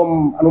কিরকম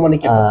আনুমানিক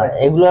প্রাইস?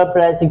 এগুলোর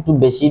প্রাইস একটু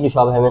বেশি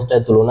সব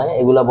হ্যামস্টারের তুলনায়।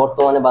 এগুলা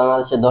বর্তমানে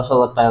বাংলাদেশে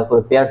 10,000 টাকা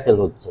করে পেয়ার সেল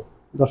হচ্ছে।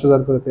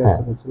 10,000 করে পেয়ার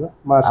সেল হচ্ছে না?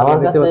 আমার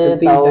কাছে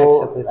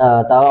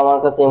তাও আমার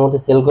কাছে এই মুহূর্তে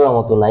সেল করার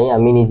মতো নাই,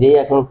 আমি নিজেই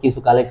এখন কিছু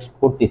কালেক্ট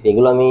করতেছি,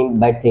 এগুলো আমি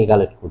বাইরে থেকে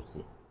কালেক্ট করছি।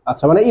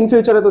 আচ্ছা, মানে ইন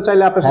ফিউচারে তো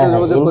চাইলে আপনার সাথে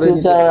যোগাযোগ করে নিতে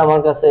ফিউচার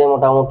আমার কাছে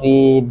মোটামুটি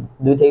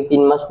 2 থেকে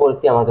 3 মাস পরে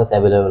আমার কাছে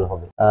অ্যাভেলেবেল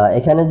হবে।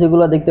 এখানে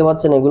যেগুলো দেখতে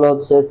পাচ্ছেন এগুলো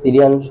হচ্ছে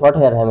সিরিয়ান শর্ট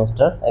হেয়ার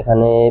হ্যামস্টার।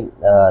 এখানে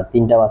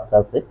 3টা বাচ্চা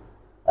আছে,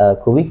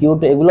 খুবই কিউট।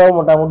 এগুলোও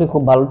মোটামুটি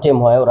খুব ভালো টেম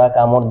হয়, ওরা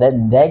কামড়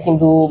দেয়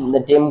কিন্তু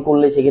টেম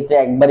করলে সেক্ষেত্রে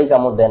একবারই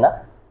কামড় দেয় না।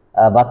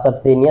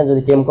 বাচ্চাতে নিয়ে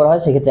যদি টেম করা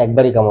হয় সেক্ষেত্রে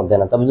একবারই কামড় দেয়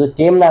না, তবে যদি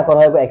টেম না করা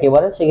হয়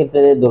একেবারে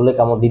সেক্ষেত্রে ধরলে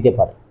কামড় দিতে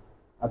পারে।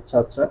 আচ্ছা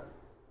আচ্ছা,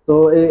 তো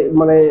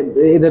মানে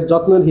এদের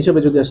যত্নের হিসেবে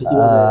যদি আসি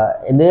কিভাবে?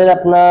 এদের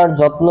আপনার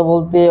যত্ন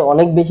বলতে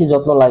অনেক বেশি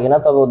যত্ন লাগে না,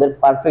 তবে ওদের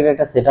পারফেক্ট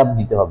একটা সেটআপ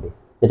দিতে হবে।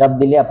 সেটআপ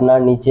দিলে আপনার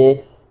নিচে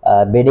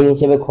বেডিং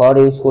হিসেবে খড়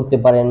ইউজ করতে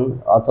পারেন,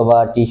 অথবা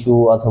টিস্যু,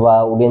 অথবা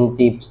উডেন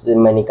চিপস,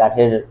 মানে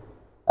কাঠের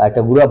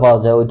একটা গুঁড়া পাওয়া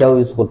যায়, ওইটাও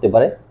ইউজ করতে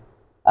পারে।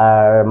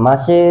 আর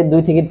মাসে 2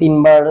 থেকে 3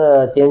 বার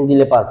চেঞ্জ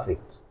দিলে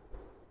পারফেক্ট।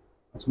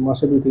 আচ্ছা,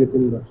 মাসে 2 থেকে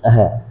 3 বার।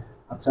 হ্যাঁ।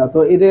 আচ্ছা, তো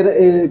এদের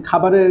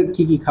খাবারের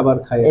কি কি খাবার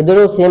খায়?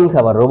 এদেরও সেম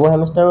খাবার, রোবো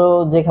হ্যামস্টারও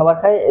যে খাবার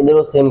খায়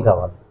এদেরও সেম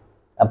খাবার,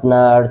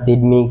 আপনার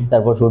সিড মিক্স,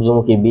 তারপর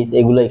সূর্যমুখী বীজ,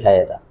 এগুলোই খায়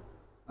এরা।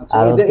 আচ্ছা,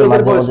 আর হচ্ছে এদের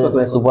মাঝে বয়স মধ্যে কত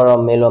এখন? সুপার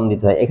মেলম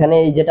দিতে হয়। এখানে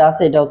এই যেটা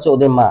আছে এটা হচ্ছে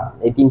ওদের মা,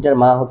 এই 3টার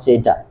মা হচ্ছে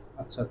এটা।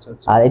 আচ্ছা আচ্ছা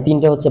আচ্ছা আর এই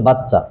 3টা হচ্ছে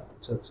বাচ্চা।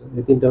 আচ্ছা আচ্ছা,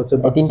 এই 3টা হচ্ছে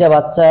এই 3টা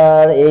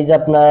বাচ্চার এইজ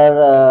আপনার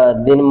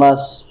 1.5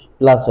 মাস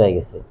প্লাস হয়ে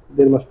গেছে।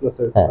 1.5 মাস প্লাস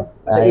হয়েছে। হ্যাঁ।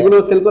 আচ্ছা, এগুলো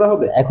সেল করা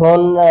হবে এখন?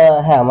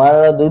 হ্যাঁ, আমার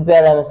 2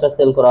 পেয়ার হ্যামস্টার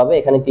সেল করা হবে।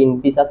 এখানে 3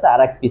 পিস আছে, আর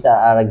এক পিস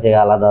আর এক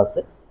জায়গায় আলাদা আছে।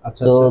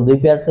 আচ্ছা তো আচ্ছা 2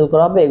 পেয়ার সেল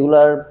করা হবে।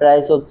 এগুলার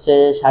প্রাইস হচ্ছে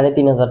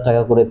 3,500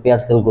 টাকা করে পেয়ার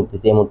সেল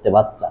করতেছি এই মুহূর্তে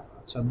বাচ্চা।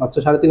 আচ্ছা, বাচ্চা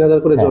 3,500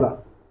 করে হ্যাঁ। জোড়া।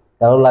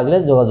 কারো লাগলে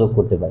যোগাযোগ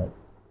করতে পারেন।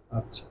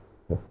 আচ্ছা,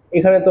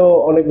 এখানে তো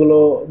অনেকগুলো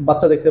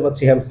বাচ্চা দেখতে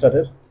পাচ্ছি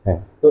হ্যামস্টারের। হ্যাঁ।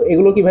 তো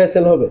এগুলো কি ভাই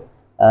সেল হবে?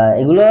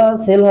 এগুলো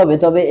সেল হবে,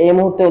 তবে এই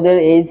মুহূর্তে ওদের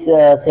এইজ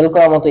সেল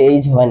করার মতো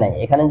এইজ হয় নাই।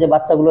 এখানে যে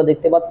বাচ্চাগুলো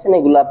দেখতে পাচ্ছেন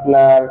এগুলো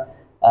আপনার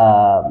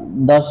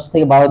 10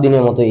 থেকে 12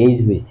 দিনের মতো এইজ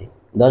হয়েছে।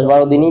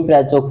 10-12 দিনই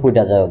প্রায় চোখ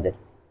ফুটা যায় ওদের।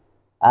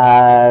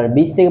 আর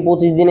 20 থেকে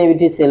 25 দিনে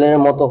এটি সেলের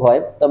মতো হয়,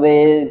 তবে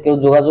কেউ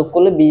যোগাযোগ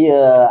করলে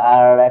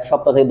আর 1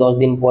 সপ্তাহ থেকে 10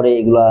 দিন পরে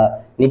এগুলা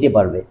নিতে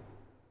পারবে।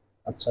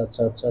 আচ্ছা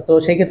আচ্ছা আচ্ছা, তো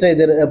সেই ক্ষেত্রে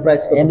এদের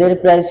প্রাইস কত? এদের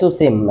প্রাইসও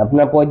সেম,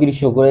 আপনার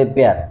 3500 করে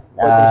পেয়ার।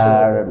 3500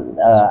 আর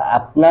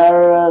আপনার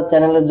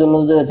চ্যানেলের জন্য,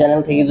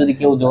 চ্যানেল থেকে যদি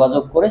কেউ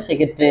যোগাযোগ করে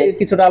সেক্ষেত্রে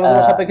কিছুটা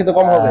আলোচনা সাপেক্ষে তো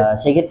কম হবে।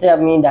 সেক্ষেত্রে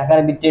আমি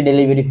ঢাকার ভিতরে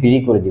ডেলিভারি ফ্রি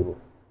করে দিব।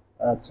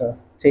 আচ্ছা,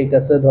 ঠিক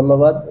আছে,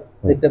 ধন্যবাদ।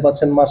 দেখতে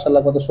পাচ্ছেন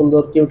মাশাআল্লাহ কত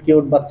সুন্দর কিউট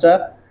কিউট বাচ্চা।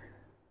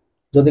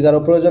 যদি কারো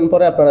প্রয়োজন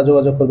পড়ে আপনারা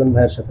যোগাযোগ করবেন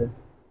ভাইয়ের সাথে।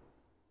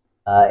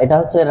 এটা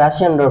হচ্ছে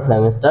রাশিয়ান ডরফ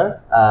হ্যামস্টার,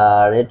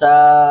 আর এটা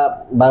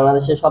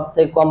বাংলাদেশের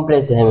সবথেকে কম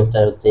প্রাইসের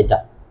হ্যামস্টার হচ্ছে এটা।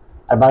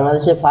 আর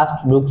বাংলাদেশে ফার্স্ট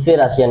ঢুকছে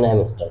রাশিয়ান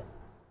হ্যামস্টার।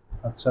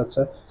 আচ্ছা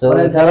আচ্ছা,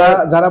 মানে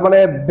যারা মানে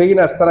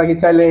বিগিনার্স তারা কি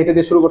চাইলে এটা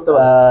দিয়ে শুরু করতে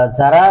পারে?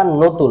 যারা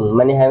নতুন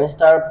মানে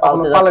হ্যামস্টার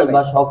পালতে যাচ্ছে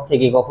বা শখ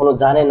থেকে কখনো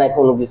জানে না,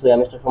 কোনো কিছু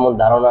হ্যামস্টার সম্বন্ধে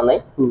ধারণা নাই,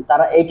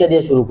 তারা এইটা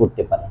দিয়ে শুরু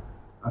করতে পারে।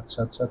 আচ্ছা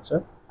আচ্ছা আচ্ছা।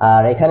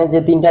 আর এখানে যে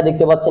 3টা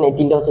দেখতে পাচ্ছেন এই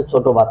 3টা হচ্ছে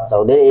ছোট বাচ্চা।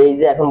 ওদের এই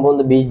যে এখন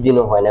পর্যন্ত 20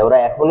 দিনও হয় না, ওরা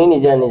এখনই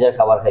নিজের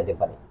খাবার খাইতে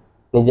পারে,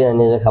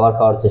 নিজের খাবার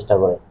খাওয়ার চেষ্টা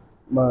করে।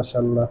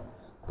 মাশাআল্লাহ।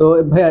 তো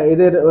ভাইয়া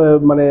এদের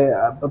মানে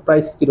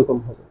প্রাইস কিরকম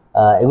হবে?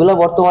 এগুলো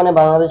বর্তমানে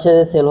বাংলাদেশে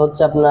সেল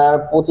হচ্ছে আপনার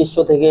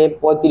 2500 থেকে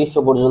 3500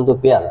 পর্যন্ত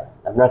পেয়ার।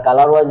 আপনার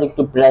কালার ওয়াইজ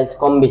একটু প্রাইস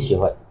কম বেশি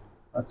হয়।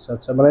 আচ্ছা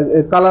আচ্ছা, মানে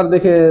কালার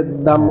দেখে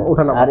দাম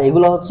ওঠানো। আর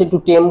এগুলো হচ্ছে একটু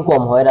টেম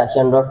কম হয়,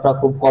 রাশিয়ান ডরফটা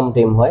খুব কম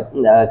টেম হয়,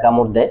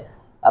 কামড় দেয়।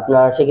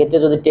 আপনার সেক্ষেত্রে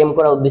যদি টেম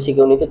করার উদ্দেশ্যে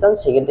কেউ নিতে চান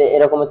সেক্ষেত্রে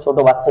এরকমের ছোট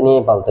বাচ্চা নিয়ে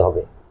পালতে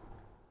হবে।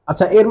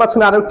 আচ্ছা, এর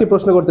মাঝখানে আরো একটি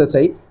প্রশ্ন করতে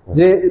চাই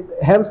যে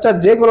হ্যামস্টার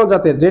যে কোনো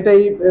জাতের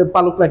যেটাই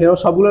পালুক না কেন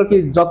সবগুলোর কি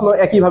যত্ন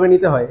একই ভাবে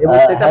নিতে হয় এবং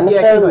সেটআপ কি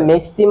একই হয়?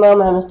 ম্যাক্সিমাম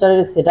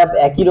হ্যামস্টারের সেটআপ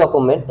একই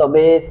রকমের,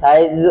 তবে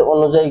সাইজ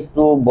অনুযায়ী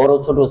একটু বড়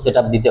ছোট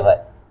সেটআপ দিতে হয়।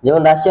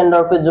 যেমন রাশিয়ান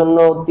ডরফের জন্য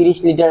 30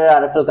 লিটারের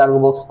আরএফএল কার্গো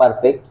বক্স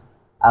পারফেক্ট,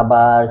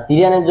 আবার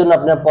সিরিয়ানের জন্য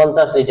আপনার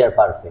 50 লিটার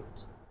পারফেক্ট,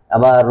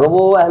 আবার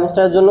রোবো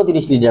হ্যামস্টারের জন্য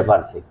 30 লিটার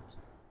পারফেক্ট।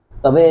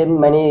 তবে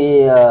মানে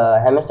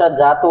হ্যামস্টার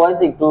জাত ওয়াইজ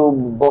একটু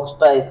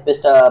বক্সটা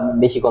স্পেসটা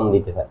বেশি কম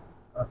দিতে হয়।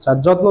 আচ্ছা,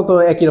 যত্ন তো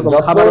একই রকম,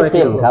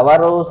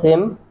 খাবারও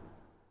সেম,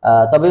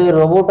 তবে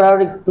রোবটার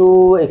একটু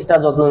এক্সট্রা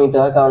যত্ন নিতে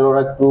হয়, কারণ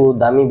ওরা একটু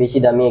বেশি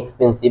দামি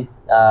এক্সপেন্সিভ।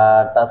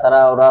 আর তাছাড়া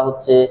ওরা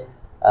হচ্ছে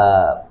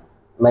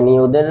মানে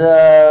ওদের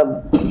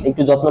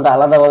একটু যত্নটা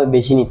আলাদাভাবে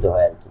বেশি নিতে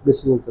হয় আর কি,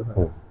 বেশি নিতে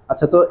হয়।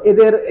 আচ্ছা, তো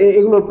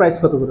এগুলোর প্রাইস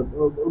কত করে?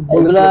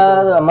 এগুলা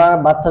আমার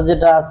বাচ্চা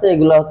যেটা আছে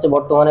এগুলা হচ্ছে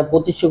বর্তমানে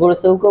 2500 করে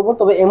সেল করবো।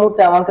 তবে এই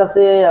মুহূর্তে আমার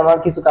কাছে আমার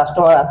কিছু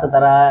কাস্টমার আছে,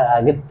 তারা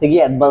আগের থেকে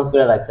অ্যাডভান্স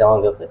করে রাখছে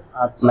আমার কাছে।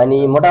 মানে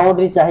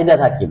মোটামুটি চাহিদা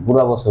থাকে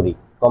পুরো বছরই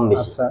কম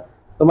বেশি। আচ্ছা,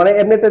 তো মানে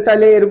এমনিতে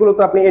চাইলে এগুলো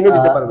তো আপনি এনে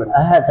দিতে পারবেন?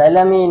 হ্যাঁ, চাইলে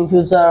আমি ইন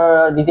ফিউচার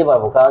দিতে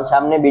পারবো, কারণ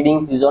সামনে ব্রিডিং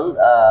সিজন,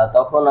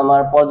 তখন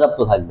আমার পর্যাপ্ত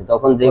থাকবে,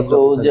 তখন যে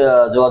কেউ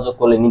যোগাযোগ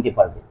করলে নিতে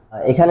পারবে।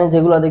 এখানে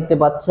যেগুলো দেখতে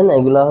পাচ্ছেন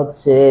এগুলা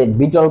হচ্ছে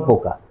বিটল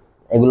পোকা,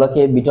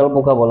 এগুলাকে বিটল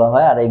পোকা বলা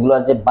হয়। আর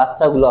এগুলার যে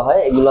বাচ্চাগুলো হয়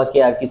এগুলাকে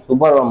আর কি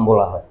সুপার ওয়ার্ম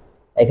বলা হয়।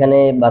 এখানে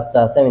বাচ্চা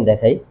আছে, আমি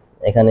দেখাই।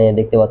 এখানে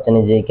দেখতে পাচ্ছেন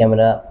যে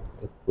ক্যামেরা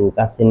একটু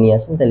কাছে নিয়ে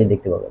আসেন তাহলে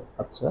দেখতে পাবেন।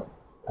 আচ্ছা,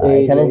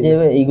 এখানে যে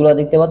এইগুলো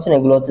দেখতে পাচ্ছেন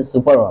এগুলো হচ্ছে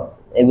সুপার ওয়ার্ম।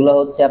 এগুলো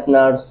হচ্ছে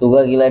আপনার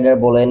সুগার গ্লাইডার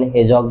বলেন,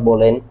 হেজক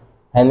বলেন,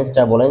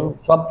 হ্যামস্টার বলেন,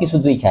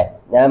 সবকিছুতেই খায়।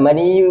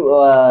 মানে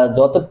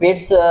যত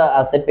পেটস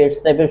আছে পেটস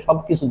টাইপের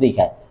সবকিছুতেই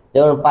খায়।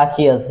 যেমন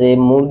পাখি আছে,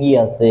 মুরগি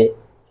আছে,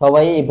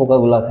 সবাই এই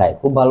পোকাগুলা খায়,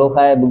 খুব ভালো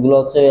খায়। এগুলো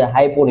হচ্ছে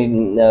হাই প্রোটিন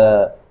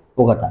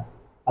পোকাটা।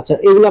 আচ্ছা,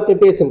 এগুলো আপনি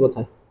পেয়েছেন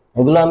কোথায়?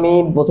 এগুলো আমি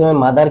প্রথমে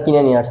মাদার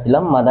কিনে নিয়ে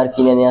আসছিলাম, মাদার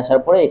কিনে নিয়ে আসার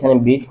পরে এখানে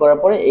ব্রিড করার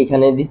পরে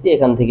এখানে দিছি,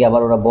 এখান থেকে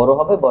আবার ওরা বড়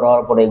হবে, বড়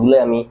হওয়ার পরে এগুলো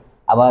আমি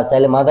আবার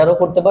চাইলে মাদারও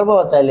করতে পারবো,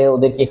 আর চাইলে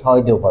ওদেরকে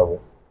খাওয়াইতেও পারবো।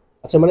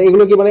 আচ্ছা, মানে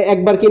এগুলো কি মানে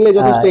একবার কিনলে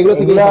যথেষ্ট? এগুলো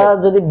থেকে এগুলা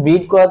যদি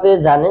ব্রিড করাতে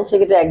জানে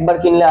সেক্ষেত্রে একবার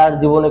কিনলে আর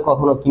জীবনে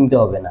কখনো কিনতে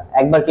হবে না,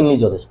 একবার কিনলেই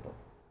যথেষ্ট।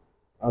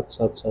 আচ্ছা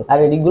আচ্ছা। আর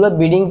এগুলো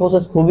ব্রিডিং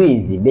প্রসেস খুবই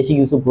ইজি, বেশি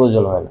কিছু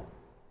প্রয়োজন হয় না।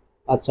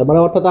 আচ্ছা, মানে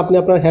অর্থাৎ আপনি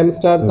আপনার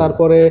হ্যামস্টার,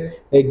 তারপরে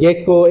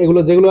গেকো, এগুলো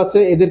যেগুলো আছে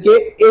এদেরকে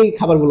এই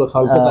খাবারগুলো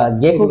খাওয়ান?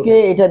 গেকোকে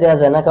এটা দেওয়া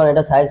যায় না, কারণ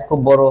এটা সাইজ খুব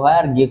বড় হয়,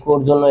 আর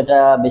গেকোর জন্য এটা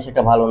বেশি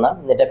একটা ভালো না,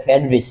 এটা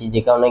ফ্যাট বেশি,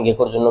 যে কারণে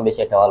গেকোর জন্য বেশি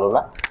একটা ভালো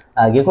না।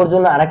 গেকোর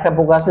জন্য আরেকটা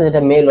পোকা আছে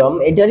যেটা মেলম,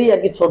 এটারই আর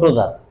কি ছোট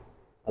জাত।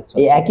 আচ্ছা,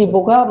 এই একই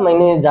পোকা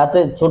মানে জাতে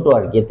ছোট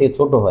আর কি, এতে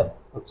ছোট হয়।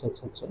 আচ্ছা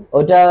আচ্ছা আচ্ছা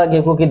ওইটা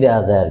গেকোকে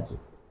দেওয়া যায় আর কি।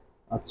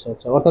 আচ্ছা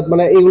আচ্ছা, অর্থাৎ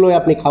মানে এগুলো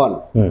আপনি খাওয়ান?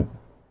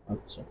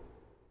 আচ্ছা।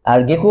 আর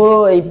গেকো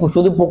এই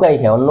শুধু পোকাই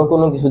খায়, অন্য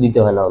কোনো কিছু দিতে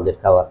হয় না ওদের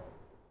খাবার।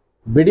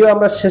 ভিডিও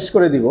আমরা শেষ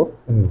করে দিব।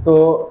 তো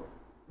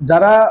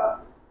যারা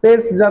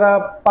পেটস যারা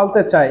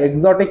পালতে চায়,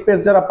 এক্সোটিক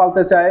পেটস যারা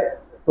পালতে চায়,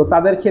 তো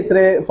তাদের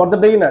ক্ষেত্রে ফর দ্য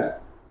বিগিনার্স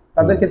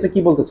তাদের ক্ষেত্রে কি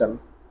বলতে চান?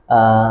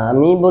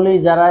 আমি বলি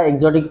যারা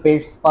এক্সোটিক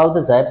পেটস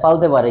পালতে চায়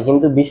পালতে পারে,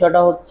 কিন্তু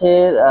বিষয়টা হচ্ছে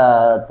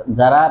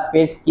যারা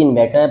পেটস কিনবে,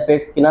 একটা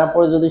পেটস কেনার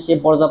পরে যদি সে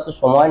পর্যাপ্ত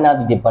সময় না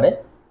দিতে পারে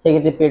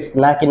সেক্ষেত্রে পেটস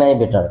না কেনাই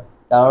বেটার।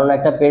 কারণ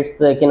একটা পেটস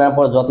কেনার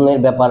পর যত্নের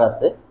ব্যাপার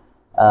আছে,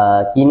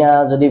 কিনা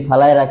যদি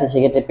ফালায় রাখে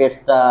সেক্ষেত্রে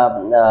পেটসটা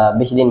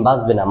বেশি দিন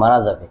বাঁচবে না, মারা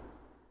যাবে।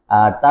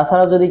 আর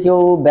তাছাড়া যদি কেউ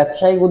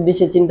ব্যবসায়িক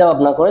উদ্দেশ্যে চিন্তা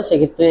ভাবনা করে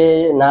সেক্ষেত্রে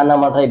না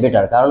নামাটাই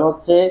বেটার। কারণ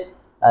হচ্ছে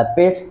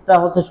পেটসটা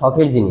হচ্ছে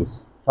শখের জিনিস,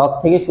 শখ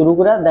থেকে শুরু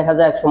করে দেখা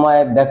যায় এক সময়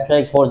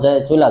ব্যবসায়িক পর্যায়ে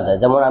চলে যায়।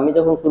 যেমন আমি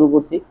যখন শুরু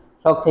করছি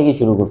শখ থেকেই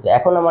শুরু করছি,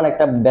 এখন আমার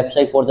একটা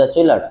ব্যবসায়িক পর্যায়ে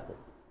চলে আসছে।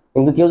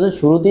 কিন্তু কেউ যদি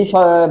শুরুতেই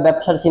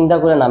ব্যবসার চিন্তা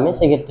করে নামে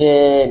সেক্ষেত্রে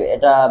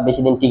এটা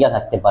বেশি দিন টিকা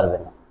থাকতে পারবে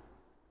না।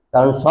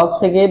 কারণ শখ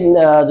থেকে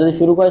যদি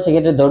শুরু করে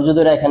সেক্ষেত্রে ধৈর্য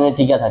ধরে এখানে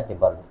টিকা থাকতে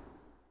পারবে।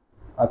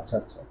 আচ্ছা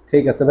আচ্ছা,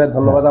 ঠিক আছে ভাই,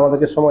 ধন্যবাদ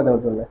আমাদেরকে সময়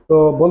দেওয়ার জন্য। তো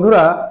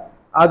বন্ধুরা,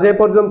 আজ এ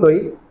পর্যন্তই।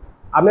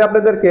 আমি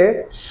আপনাদেরকে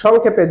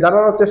সংক্ষেপে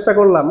জানানোর চেষ্টা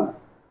করলাম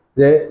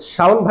যে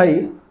শাওন ভাই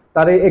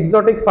তার এই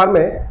এক্সোটিক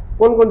ফার্মে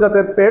কোন কোন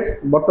জাতের পেটস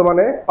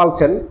বর্তমানে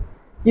পালছেন,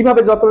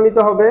 কিভাবে যত্ন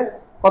নিতে হবে,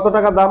 কত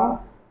টাকা দাম,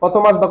 কত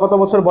মাস বা কত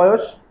বছর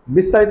বয়স,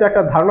 বিস্তারিত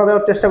একটা ধারণা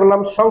দেওয়ার চেষ্টা করলাম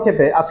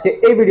সংক্ষেপে আজকে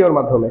এই ভিডিওর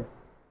মাধ্যমে।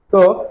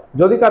 তো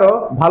যদি কারো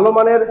ভালো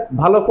মানের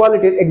ভালো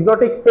কোয়ালিটির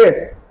এক্সোটিক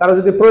পেটস কারো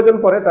যদি প্রয়োজন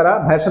পড়ে, তারা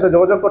ভাইয়ের সাথে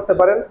যোগাযোগ করতে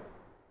পারেন।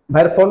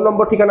 ভাইয়ের ফোন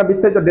নম্বর, ঠিকানা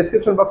বিস্তারিত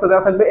ডেসক্রিপশন বক্সে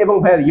দেওয়া থাকবে, এবং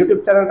ভাইয়ের ইউটিউব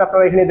চ্যানেলটা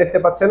আপনারা এখানে দেখতে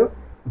পাচ্ছেন।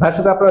 ভাইয়ের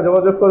সাথে আপনারা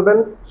যোগাযোগ করবেন।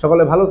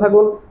 সকলে ভালো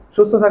থাকুন,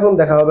 সুস্থ থাকুন,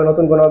 দেখা হবে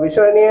নতুন কোনো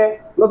বিষয় নিয়ে,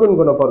 নতুন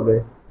কোনো পর্বে।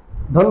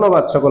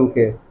 ধন্যবাদ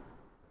সকলকে।